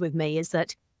home with me, is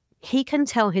that he can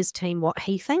tell his team what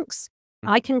he thinks.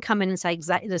 I can come in and say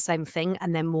exactly the same thing,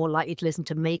 and they're more likely to listen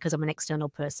to me because I'm an external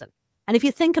person. And if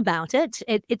you think about it,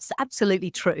 it's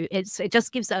absolutely true. It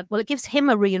just gives it gives him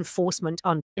a reinforcement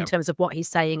in terms of what he's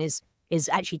saying is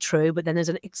actually true. But then there's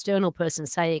an external person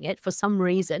saying it for some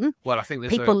reason. Well, I think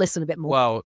people listen a bit more.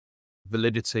 Well,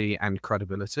 validity and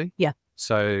credibility. Yeah.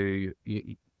 So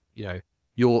you know,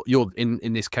 you're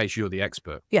in this case, you're the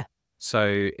expert. Yeah.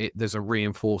 So there's a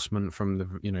reinforcement from the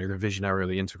the visionary or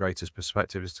the integrator's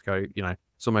perspective is to go,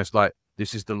 it's almost like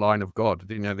this is the line of God.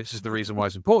 This is the reason why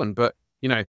it's important. But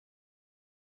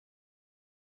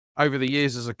over the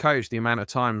years as a coach, the amount of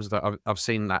times that I've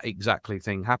seen that exactly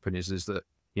thing happen is that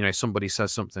somebody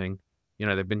says something,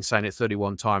 they've been saying it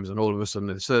 31 times, and all of a sudden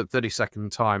the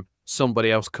 32nd time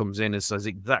somebody else comes in and says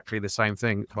exactly the same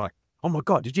thing. It's like, oh my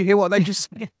God, did you hear what they just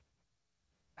said?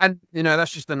 And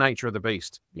that's just the nature of the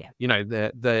beast. Yeah.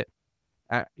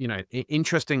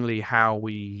 Interestingly, how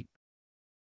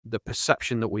the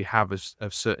perception that we have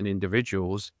of certain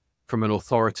individuals from an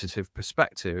authoritative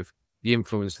perspective, the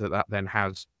influence that then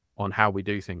has on how we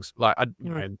do things. Like I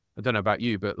don't know about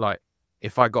you, but like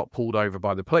if I got pulled over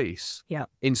by the police,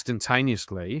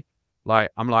 instantaneously, like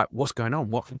I'm like, what's going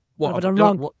on? What have I done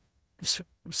wrong? What?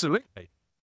 Absolutely.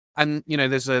 And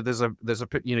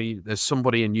there's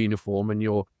somebody in uniform, and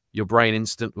your brain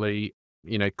instantly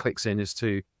clicks in as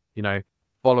to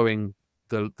following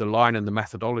the line and the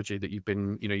methodology that you've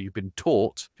been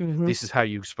taught. This is how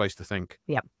you're supposed to think.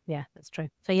 Yeah, that's true.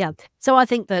 So I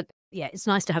think that it's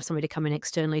nice to have somebody to come in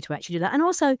externally to actually do that. And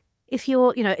also, if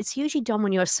you're it's usually done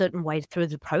when you're a certain way through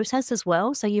the process as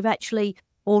well. So you've actually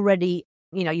already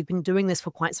you've been doing this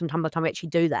for quite some time. By the time we actually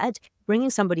do that, bringing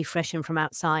somebody fresh in from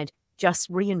outside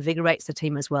just reinvigorates the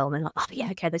team as well. And they're like, oh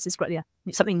yeah, okay, this is great. Yeah,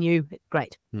 something new,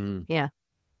 great. Yeah.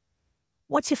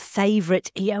 What's your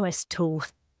favorite EOS tool?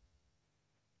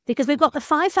 Because we've got the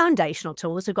 5 foundational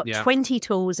tools. We've got 20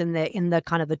 tools in the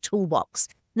kind of the toolbox.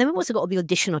 And then we've also got all the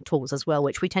additional tools as well,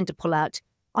 which we tend to pull out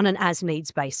on an as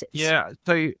needs basis. Yeah.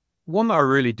 So one that I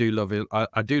really do love is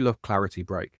I do love Clarity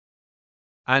Break.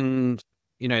 And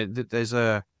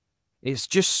it's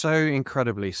just so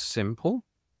incredibly simple.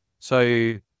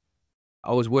 So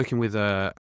I was working with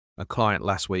a client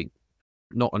last week,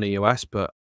 not on EOS,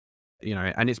 but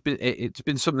and it's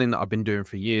been something that I've been doing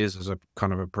for years as a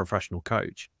kind of a professional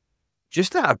coach.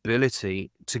 Just that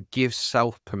ability to give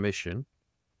self permission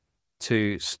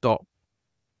to stop,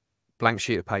 blank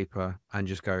sheet of paper, and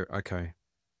just go, okay,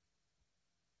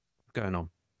 what's going on?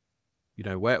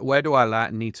 Where do I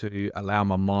need to allow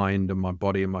my mind and my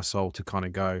body and my soul to kind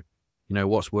of go,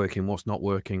 what's working, what's not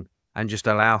working, and just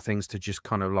allow things to just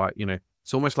kind of like,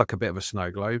 it's almost like a bit of a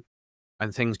snow globe,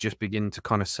 and things just begin to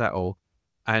kind of settle.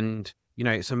 And,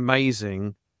 it's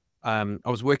amazing. I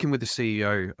was working with the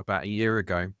CEO about a year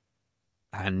ago,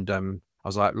 and I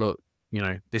was like, look,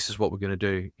 this is what we're going to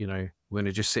do. We're going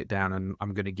to just sit down, and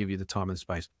I'm going to give you the time and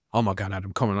space. Oh my God,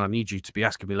 Adam, come on, I need you to be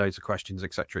asking me loads of questions,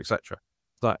 et cetera, et cetera.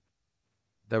 It's like,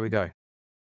 there we go.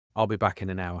 I'll be back in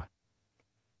an hour.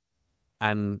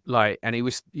 And he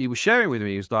was sharing with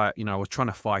me, he was like, I was trying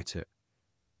to fight it.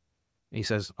 He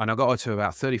says, and I got to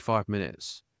about 35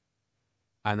 minutes,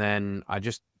 and then I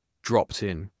just dropped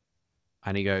in,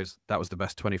 and he goes, that was the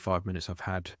best 25 minutes I've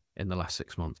had in the last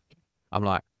 6 months. I'm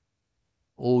like,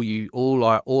 all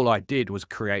I did was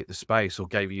create the space, or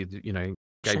gave you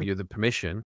the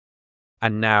permission,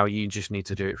 and now you just need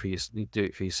to do it for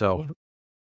yourself. Yeah.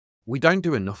 We don't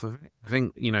do enough of it. I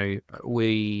think we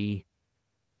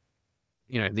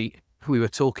were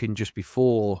talking just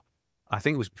before. I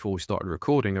think it was before we started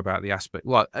recording about the aspect.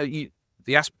 Well, the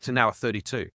aspects are now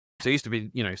 32. So it used to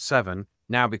be 7.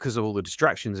 Now, because of all the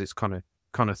distractions, it's kind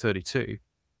of 32.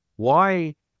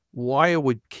 Why are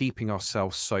we keeping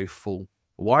ourselves so full?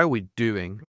 Why are we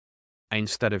doing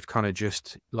instead of kind of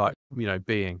just like,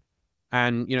 being?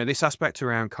 And, this aspect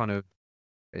around kind of,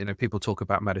 people talk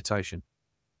about meditation.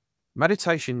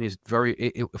 Meditation is for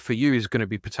you is going to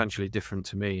be potentially different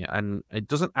to me. And it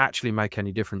doesn't actually make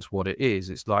any difference what it is.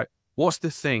 It's like, what's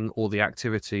the thing or the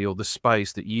activity or the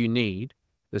space that you need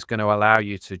that's going to allow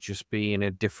you to just be in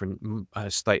a different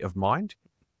state of mind?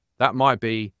 That might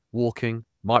be walking,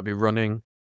 might be running.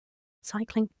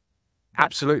 Cycling.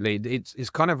 Absolutely. It's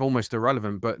kind of almost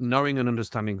irrelevant, but knowing and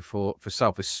understanding for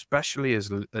self, especially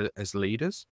as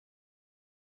leaders,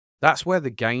 that's where the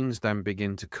gains then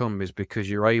begin to come, is because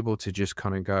you're able to just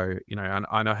kind of go, and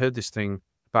I heard this thing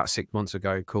about 6 months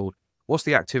ago called, what's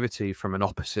the activity from an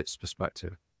opposites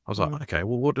perspective? I was like, okay,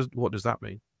 well, what does that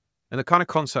mean? And the kind of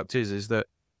concept is that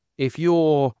if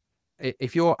you're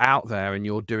out there and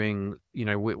you're doing,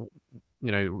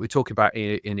 we talk about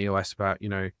in EOS about,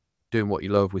 doing what you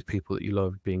love with people that you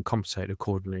love, being compensated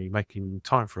accordingly, making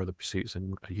time for other pursuits,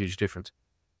 and a huge difference.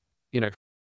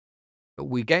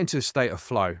 We get into a state of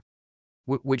flow,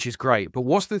 which is great. But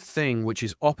what's the thing which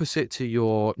is opposite to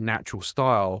your natural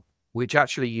style, which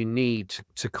actually you need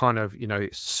to kind of,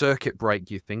 circuit break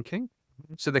your thinking?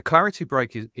 So the clarity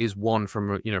break is one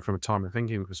from a time of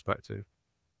thinking perspective.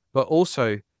 But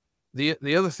also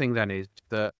the other thing then is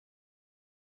that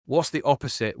what's the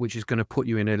opposite, which is going to put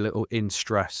you in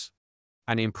stress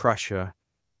and in pressure,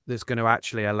 that's going to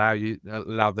actually allow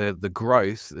the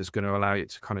growth that's going to allow it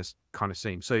to kind of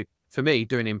seem. So for me,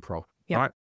 doing improv,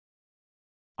 right?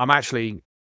 I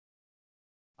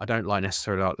don't like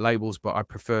necessarily like labels, but I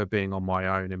prefer being on my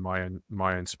own in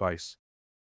my own space.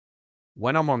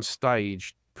 When I'm on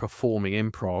stage performing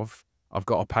improv, I've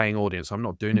got a paying audience. I'm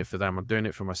not doing it for them. I'm doing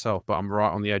it for myself, but I'm right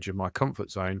on the edge of my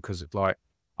comfort zone because it's like,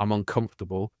 I'm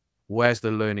uncomfortable. Where's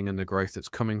the learning and the growth that's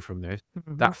coming from this?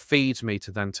 That feeds me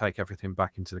to then take everything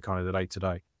back into the kind of the day to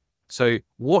day. So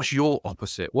what's your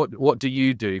opposite? What do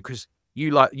you do? Because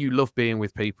you love being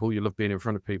with people. You love being in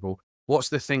front of people. What's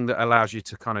the thing that allows you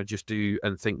to kind of just do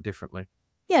and think differently?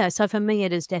 Yeah, so for me,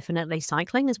 it is definitely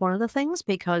cycling is one of the things,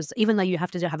 because even though you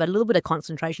have to have a little bit of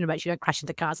concentration about you don't crash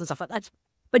into cars and stuff like that,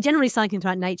 but generally cycling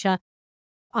throughout nature,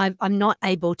 I'm not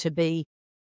able to be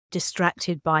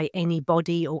distracted by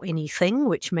anybody or anything,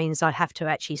 which means I have to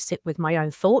actually sit with my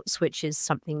own thoughts, which is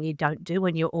something you don't do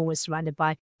when you're always surrounded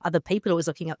by other people, always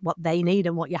looking at what they need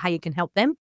and how you can help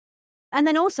them. And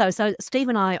then also, so Steve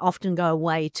and I often go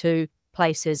away to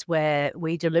places where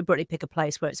we deliberately pick a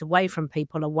place where it's away from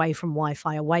people, away from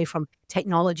Wi-Fi, away from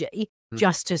technology,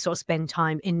 just to sort of spend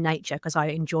time in nature, because I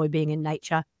enjoy being in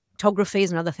nature. Photography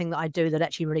is another thing that I do that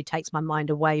actually really takes my mind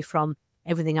away from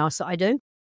everything else that I do.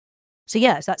 So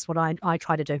yes, that's what I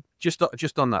try to do. Just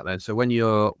on that then. So when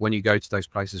you go to those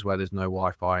places where there's no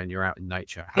Wi-Fi and you're out in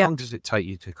nature, how long does it take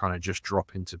you to kind of just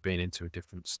drop into being into a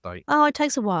different state? Oh, it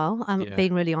takes a while. I'm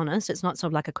being really honest. It's not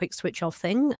sort of like a quick switch off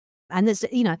thing. And there's,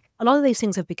 a lot of these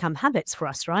things have become habits for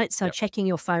us, right? So checking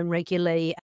your phone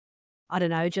regularly, I don't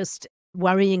know, just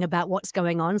worrying about what's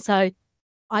going on. So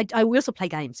we also play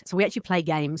games. So we actually play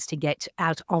games to get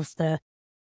out of the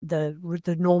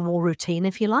normal routine,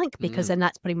 if you like, because then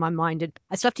that's putting my mind in.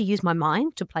 I still have to use my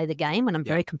mind to play the game, and I'm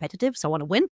very competitive, so I want to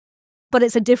win. But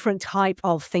it's a different type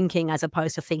of thinking as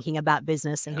opposed to thinking about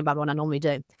business, thinking about what I normally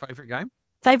do. Favorite game?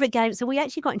 Favorite game. So we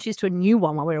actually got introduced to a new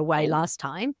one while we were away last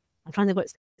time. I'm trying to think what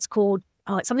it's called.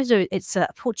 Oh, it's something to do. It's a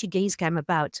Portuguese game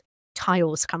about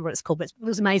tiles. I can't remember what it's called, but it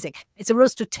was amazing. It's a real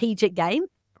strategic game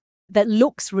that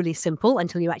looks really simple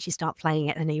until you actually start playing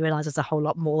it, and then you realize there's a whole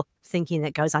lot more thinking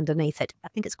that goes underneath it. I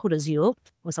think it's called Azure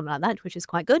or something like that, which is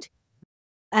quite good.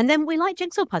 And then we like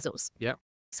jigsaw puzzles. Yeah.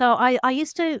 So I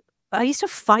used to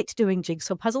fight doing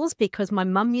jigsaw puzzles because my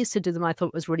mum used to do them. I thought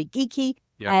it was really geeky.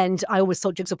 Yeah. And I always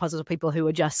thought jigsaw puzzles were people who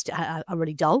are just are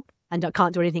really dull and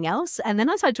can't do anything else. And then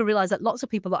I started to realize that lots of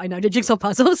people that I know do jigsaw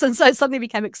puzzles. And so it suddenly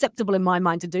became acceptable in my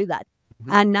mind to do that.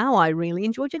 And now I really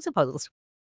enjoy jigsaw puzzles.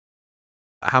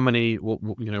 How many,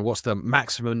 what's the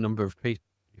maximum number of pieces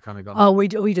you kind of got? Oh, we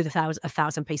do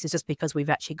 1,000 pieces, just because we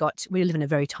live in a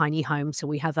very tiny home. So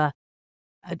we have a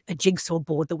jigsaw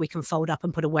board that we can fold up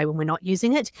and put away when we're not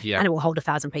using it. Yeah. And it will hold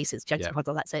 1,000 pieces. Jigsaw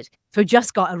puzzle, that's it. So we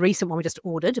just got a recent one we just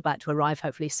ordered, about to arrive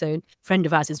hopefully soon. A friend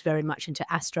of ours is very much into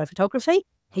astrophotography.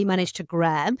 He managed to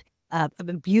grab a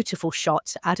beautiful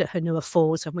shot out at Hanua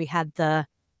Falls, and we had the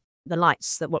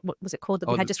lights that what was it called that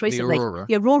we had just recently?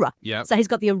 The Aurora. Yeah. So he's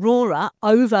got the Aurora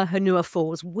over Hanua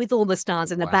Falls with all the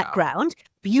stars in the background.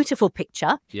 Beautiful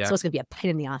picture. Yeah. So it's going to be a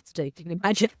pain in the ass to do. You can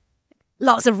imagine.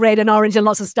 lots of red and orange and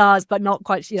lots of stars, but not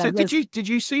quite. You know, So did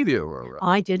you see the aurora?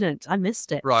 I didn't. I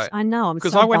missed it. Right. I know. I'm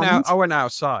Because so I went bummed. out. I went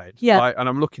outside. Yeah. Like, and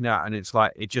I'm looking out, and it's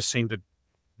like it just seemed a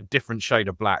different shade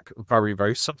of black, very,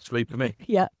 very subtly for me.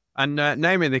 Yeah. And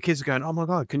Naomi and the kids are going, "Oh my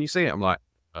god, can you see it?" I'm like,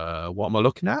 "What am I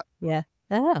looking at?" Yeah.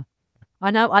 Yeah. I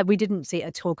know. We didn't see it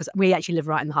at all because we actually live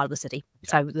right in the heart of the city.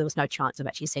 So there was no chance of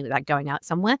actually seeing it without going out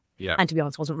somewhere. Yeah. And to be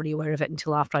honest, I wasn't really aware of it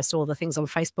until after I saw the things on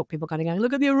Facebook, people kind of going,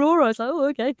 look at the aurora. I was like, oh,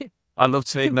 okay. I love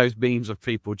seeing those memes of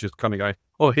people just kind of going,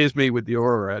 "Oh, here's me with the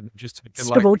aurora," and just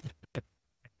scribbled.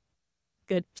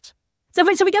 Good. So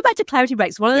we go back to clarity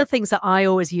breaks. One of the things that I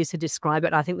always use to describe it,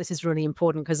 and I think this is really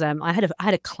important because I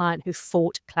had a client who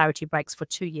fought clarity breaks for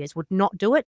 2 years, would not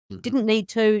do it, didn't need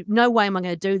to. No way am I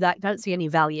going to do that. Don't see any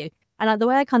value. And the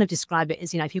way I kind of describe it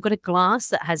is, you know, if you've got a glass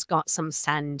that has got some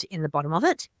sand in the bottom of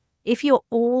it, if you're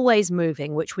always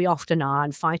moving, which we often are,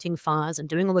 and fighting fires and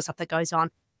doing all the stuff that goes on,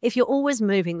 if you're always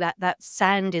moving, that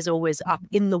sand is always up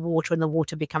in the water and the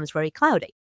water becomes very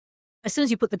cloudy. As soon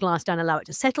as you put the glass down, allow it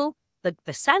to settle,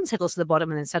 the sand settles to the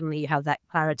bottom, and then suddenly you have that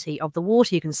clarity of the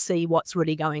water. You can see what's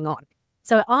really going on.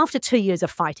 So after 2 years of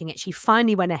fighting it, she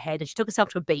finally went ahead and she took herself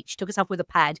to a beach, took herself with a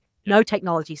pad, no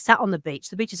technology, sat on the beach.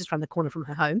 The beach is just around the corner from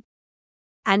her home.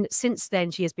 And since then,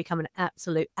 she has become an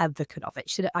absolute advocate of it.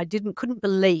 She said, I couldn't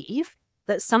believe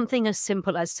that something as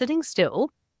simple as sitting still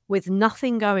with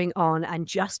nothing going on and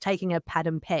just taking a pad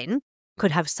and pen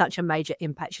could have such a major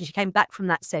impact. She came back from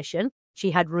that session.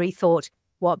 She had rethought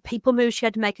what people moves she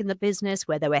had to make in the business,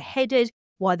 where they were headed,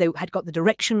 why they had got the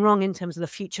direction wrong in terms of the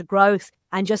future growth,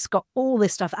 and just got all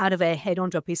this stuff out of her head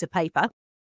onto a piece of paper.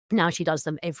 Now she does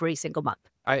them every single month.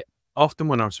 Often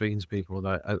when I'm speaking to people,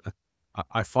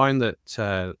 I find that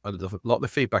a lot of the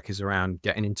feedback is around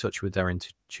getting in touch with their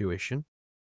intuition.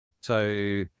 So,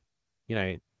 you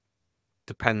know,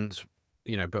 depends,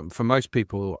 you know, but for most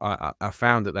people, I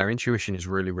found that their intuition is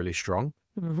really, really strong,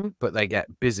 but they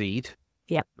get busied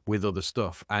with other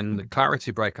stuff. And the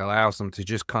clarity break allows them to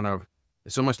just kind of,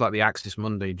 it's almost like the Axis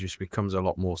Mundi just becomes a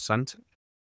lot more centered.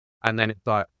 And then it's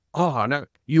like, oh, I know,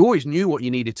 you always knew what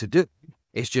you needed to do.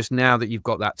 It's just now that you've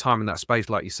got that time and that space,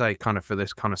 like you say, kind of for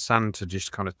this kind of sand to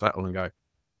just kind of settle and go,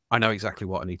 I know exactly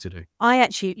what I need to do.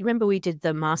 You remember we did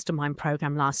the mastermind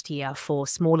program last year for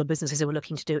smaller businesses who were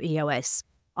looking to do EOS.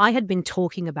 I had been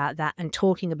talking about that and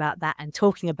talking about that and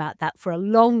talking about that for a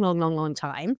long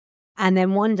time. And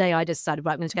then one day I decided,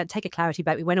 right, I'm going to take a clarity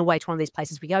break. We went away to one of these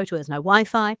places we go to. There's no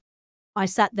Wi-Fi. I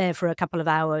sat there for a couple of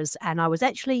hours and I was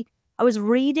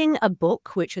reading a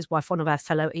book, which is by one of our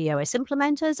fellow EOS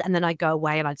implementers. And then I'd go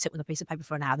away and I'd sit with a piece of paper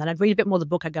for an hour. Then I'd read a bit more of the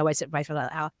book. I'd go away, sit for another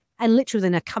hour. And literally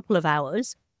within a couple of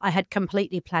hours, I had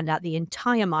completely planned out the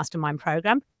entire mastermind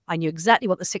program. I knew exactly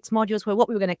what the 6 modules were, what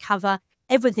we were going to cover,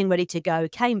 everything ready to go,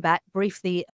 came back, briefed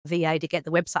the VA to get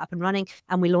the website up and running,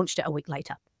 and we launched it a week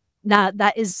later. Now,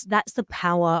 that's the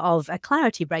power of a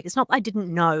clarity break. It's not I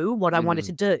didn't know what I wanted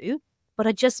to do, but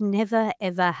I just never,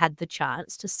 ever had the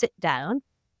chance to sit down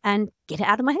and get it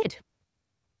out of my head.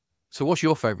 So what's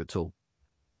your favorite tool?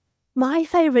 My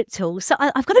favorite tool. So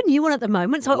I've got a new one at the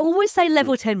moment. So I always say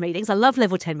level 10 meetings. I love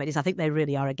level 10 meetings. I think they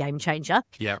really are a game changer.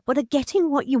 Yeah. But a getting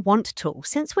what you want tool.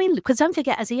 Because don't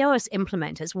forget, as EOS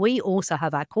implementers, we also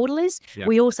have our quarterlies. Yeah.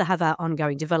 We also have our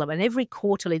ongoing development. Every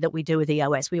quarterly that we do with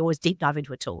EOS, we always deep dive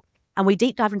into a tool. And we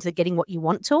deep dive into the getting what you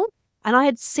want tool. And I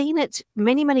had seen it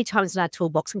many times in our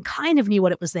toolbox and kind of knew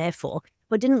what it was there for,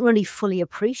 but didn't really fully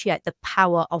appreciate the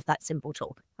power of that simple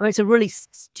tool. I mean, it's a really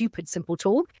stupid, simple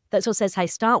tool that sort of says, hey,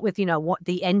 start with, what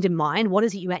the end in mind. What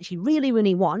is it you actually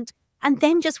really want? And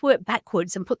then just work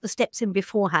backwards and put the steps in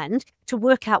beforehand to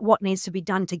work out what needs to be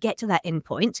done to get to that end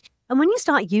point. And when you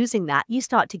start using that, you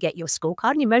start to get your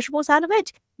scorecard and your measurables out of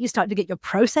it. You start to get your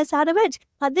process out of it.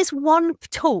 Like this one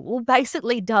tool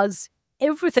basically does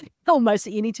everything almost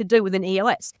that you need to do within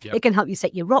EOS. Yep. It can help you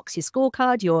set your rocks, your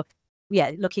scorecard,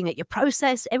 looking at your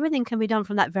process. Everything can be done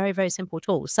from that very, very simple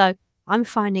tool. So I'm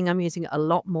finding I'm using it a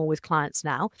lot more with clients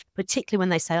now, particularly when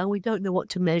they say, oh, we don't know what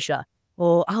to measure,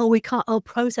 or, oh, we can't,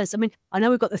 process. I mean, I know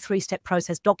we've got the 3-step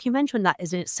process document, and that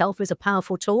is in itself is a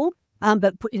powerful tool,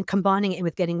 but combining it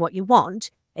with getting what you want,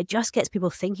 it just gets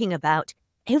people thinking about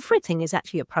everything is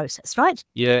actually a process, right?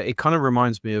 Yeah, it kind of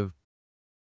reminds me of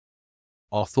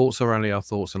our thoughts are only our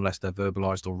thoughts unless they're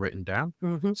verbalized or written down.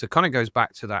 So it kind of goes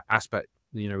back to that aspect,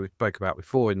 we spoke about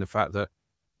before, in the fact that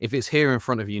if it's here in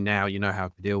front of you now, you know how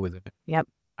to deal with it. Yep.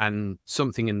 And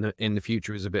something in the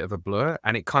future is a bit of a blur,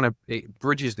 and it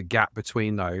bridges the gap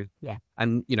between those. Yeah.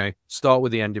 And, start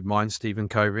with the end in mind, Stephen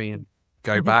Covey, and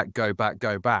go back, go back,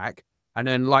 go back. And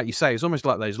then, like you say, it's almost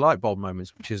like those light bulb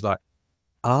moments, which is like,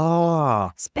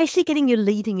 Ah, Especially getting your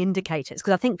leading indicators,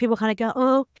 because I think people kind of go,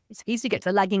 oh, it's easy to get to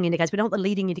the lagging indicators. We don't know what the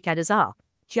leading indicators are.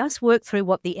 Just work through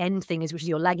what the end thing is, which is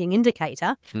your lagging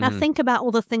indicator. Now think about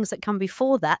all the things that come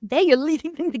before that. They're your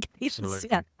leading indicators. absolutely.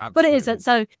 Yeah. Absolutely. But it is.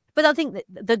 So, but I think that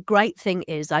the great thing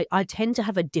is I tend to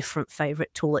have a different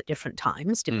favorite tool at different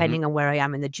times, depending on where I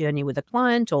am in the journey with a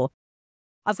client, or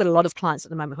I've got a lot of clients at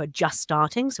the moment who are just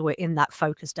starting. So we're in that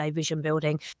focus day vision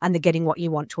building, and the getting what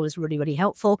you want tool is really, really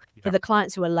helpful. For the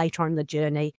clients who are later on in the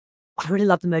journey, I really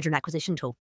love the merger and acquisition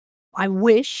tool. I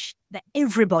wish that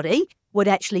everybody would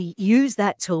actually use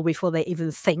that tool before they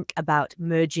even think about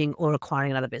merging or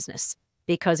acquiring another business,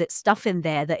 because it's stuff in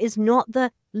there that is not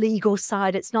the legal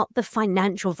side. It's not the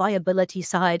financial viability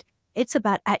side. It's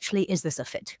about actually, is this a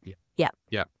fit? Yeah.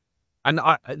 And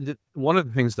one of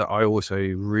the things that I also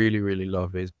really, really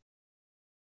love is,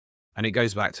 and it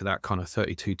goes back to that kind of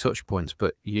 32 touch points,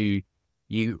 but you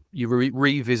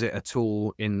revisit a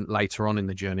tool in later on in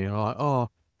the journey and you're like, oh,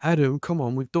 Adam, come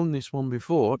on, we've done this one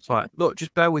before. It's like, look,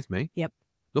 just bear with me. Yep.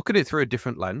 Look at it through a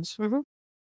different lens.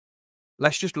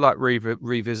 Let's just like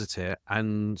revisit it.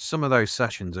 And some of those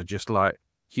sessions are just like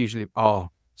hugely, oh,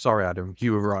 sorry, Adam,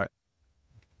 you were right.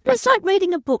 It's like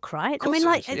reading a book, right? I mean,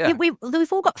 like, yeah.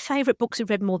 we've all got favourite books we've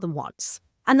read more than once.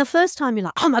 And the first time you're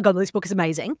like, oh my God, this book is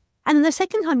amazing. And then the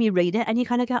second time you read it and you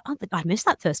kind of go, oh, but I missed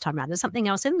that first time around. There's something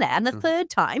else in there. And the third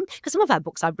time, because some of our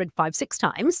books I've read 5, 6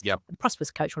 times. Yep. The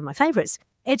Prosperous Coach, one of my favourites.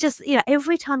 It just,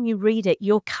 every time you read it,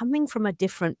 you're coming from a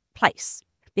different place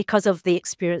because of the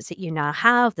experience that you now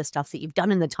have, the stuff that you've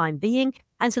done in the time being.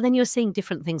 And so then you're seeing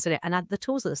different things in it. And the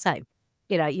tools are the same.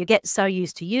 You get so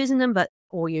used to using them,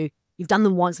 or you've done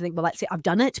them once and think, well, that's it, I've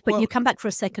done it. But you come back for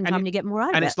a second time and you get more out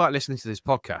of it. And it's like listening to this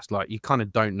podcast. Like, you kind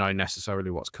of don't know necessarily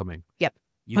what's coming. Yep.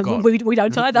 We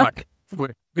don't either. Like,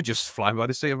 we're just flying by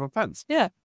the seat of our pants. Yeah.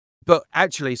 But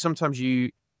actually, sometimes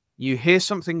you hear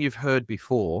something you've heard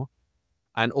before,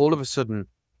 and all of a sudden,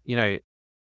 you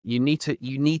need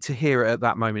to hear it at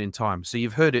that moment in time. So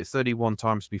you've heard it 31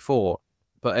 times before,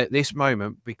 but at this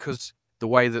moment, because the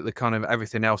way that the kind of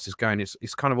everything else is going,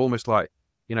 it's kind of almost like,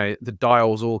 the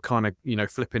dials all kind of,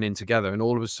 flipping in together, and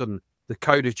all of a sudden the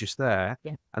code is just there.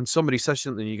 Yeah. And somebody says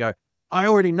something, you go, I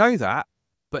already know that,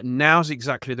 but now's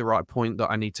exactly the right point that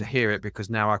I need to hear it, because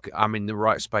now I'm in the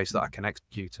right space that I can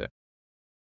execute it.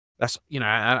 That's, and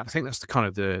I think that's the kind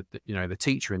of the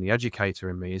teacher and the educator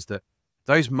in me, is that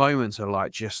those moments are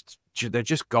like they're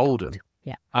just golden.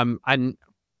 Yeah. And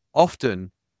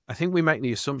often I think we make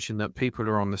the assumption that people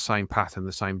are on the same path and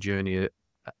the same journey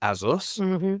as us.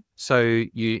 So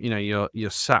you're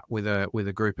sat with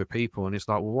a group of people, and it's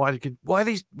like, well,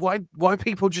 why are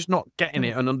people just not getting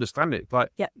it and understand it? Like,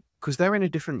 because they're in a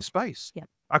different space. Yeah.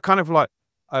 I kind of like,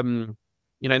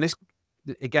 this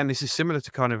again, this is similar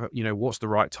to kind of, what's the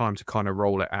right time to kind of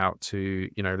roll it out to,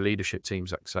 leadership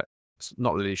teams, except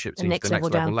not leadership teams, the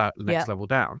next level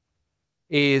down,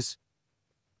 is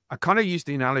I kind of use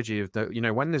the analogy of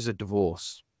when there's a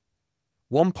divorce,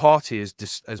 one party has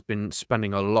been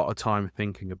spending a lot of time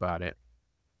thinking about it,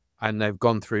 and they've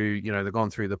gone through,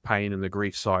 the pain and the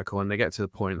grief cycle, and they get to the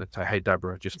point that say, hey,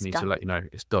 Deborah, just need to let you know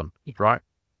it's done. Yeah. Right.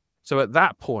 So at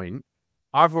that point,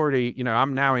 I've already,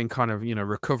 I'm now in kind of,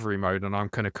 recovery mode, and I'm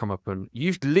going to come up and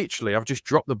I've just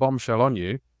dropped the bombshell on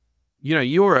you.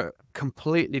 You're a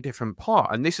completely different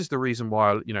part. And this is the reason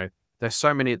why, there's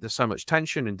so much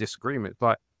tension and disagreement.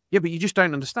 Like, yeah, but you just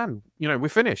don't understand. We're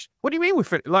finished. What do you mean we're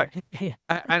finished? Like,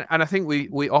 and I think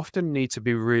we often need to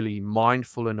be really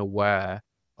mindful and aware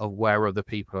of where other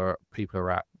people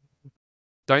are at.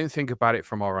 Don't think about it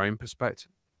from our own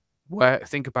perspective.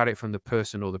 Think about it from the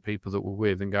person or the people that we're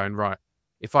with, and going, right,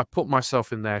 if I put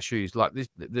myself in their shoes, like this,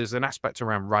 there's an aspect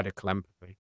around radical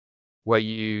empathy where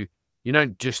you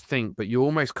don't just think, but you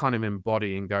almost kind of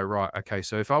embody and go, right, okay,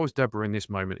 so if I was Deborah in this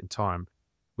moment in time,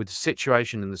 with the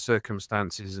situation and the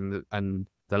circumstances and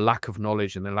the lack of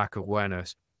knowledge and the lack of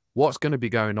awareness, what's going to be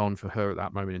going on for her at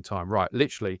that moment in time? Right,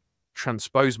 literally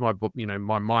transpose my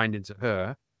mind into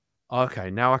her. Okay,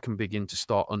 now I can begin to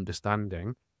start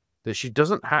understanding that she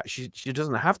doesn't have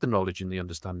the knowledge and the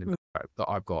understanding that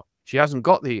I've got. She hasn't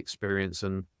got the experience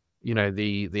and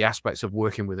the aspects of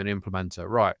working with an implementer.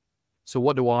 Right. So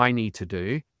what do I need to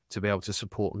do to be able to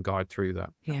support and guide through that?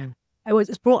 Yeah. It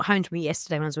was brought home to me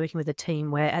yesterday when I was working with a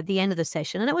team, where at the end of the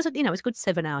session, and it was a good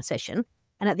 7-hour session,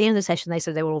 and at the end of the session they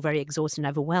said they were all very exhausted and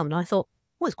overwhelmed. And I thought,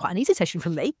 well, it's quite an easy session for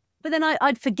me. But then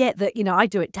I'd forget that I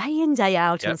do it day in, day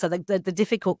out, and so the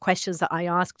difficult questions that I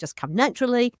ask just come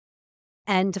naturally.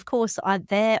 And of course,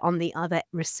 they're on the other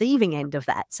receiving end of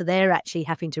that, so they're actually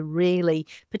having to really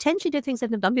potentially do things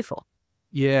they've never done before.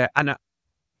 Yeah, and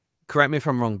correct me if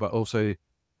I'm wrong, but also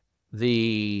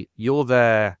you're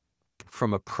there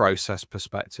from a process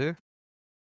perspective.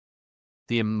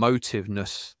 The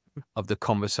emotiveness of the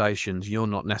conversations, you're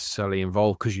not necessarily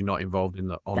involved because you're not involved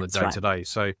in on the day to day.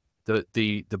 So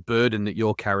the burden that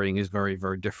you're carrying is very,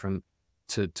 very different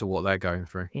to what they're going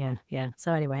through. Yeah, yeah.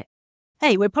 So anyway,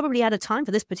 hey, we're probably out of time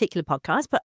for this particular podcast,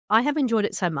 but I have enjoyed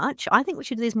it so much. I think we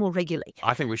should do these more regularly.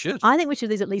 I think we should. I think we should do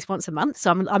these at least once a month.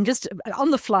 So I'm just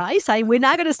on the fly saying we're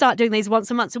now going to start doing these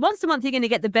once a month. So once a month, you're going to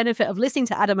get the benefit of listening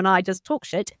to Adam and I just talk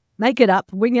shit, make it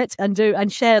up, wing it,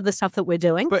 and share the stuff that we're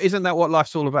doing. But isn't that what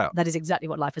life's all about? That is exactly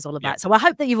what life is all about. Yeah. So I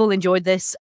hope that you've all enjoyed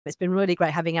this. It's been really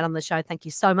great having Ed on the show. Thank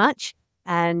you so much.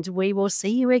 And we will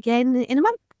see you again in a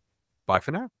month. Bye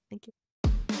for now. Thank you.